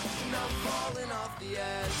ahead, and I'm falling off the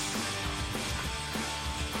edge.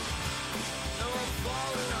 No, I'm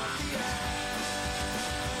falling off the edge.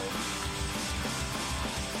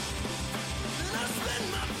 And I spend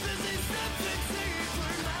my busy stepping deep,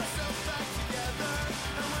 put myself back together.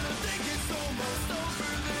 And when I think it's almost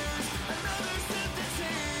over, there's another step to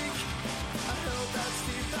take. I held that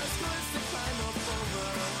steep as close to climb up over.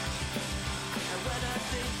 And when I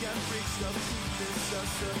think I've reached the peak, there's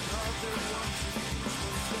just another one to reach.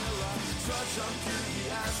 But still I trudge on through the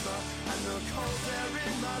asthma and the cold air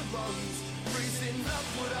in my lungs, freezing up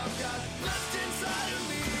what I've got left inside of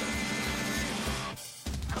me.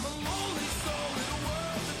 I'm a lonely soul in a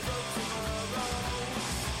world that broke tomorrow,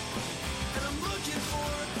 and I'm looking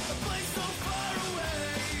for a place so far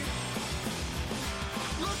away.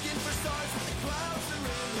 Looking for stars in the clouds are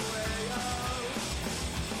in the way of.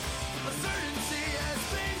 Uncertainty has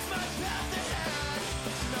paved my path ahead,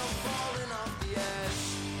 and I'm falling off the edge.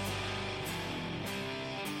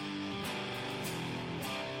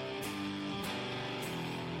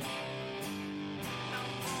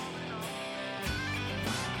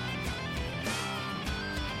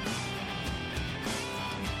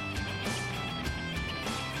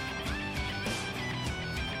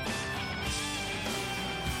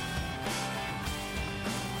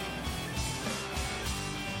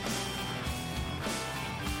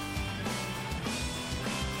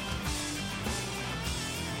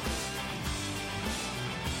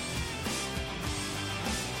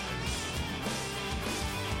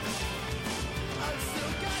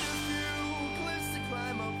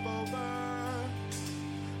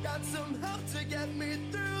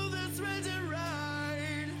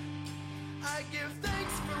 give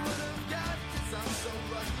thanks for what I've got, 'cause I'm so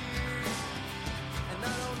lucky. And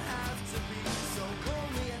I don't have to be so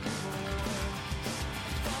lonely anymore.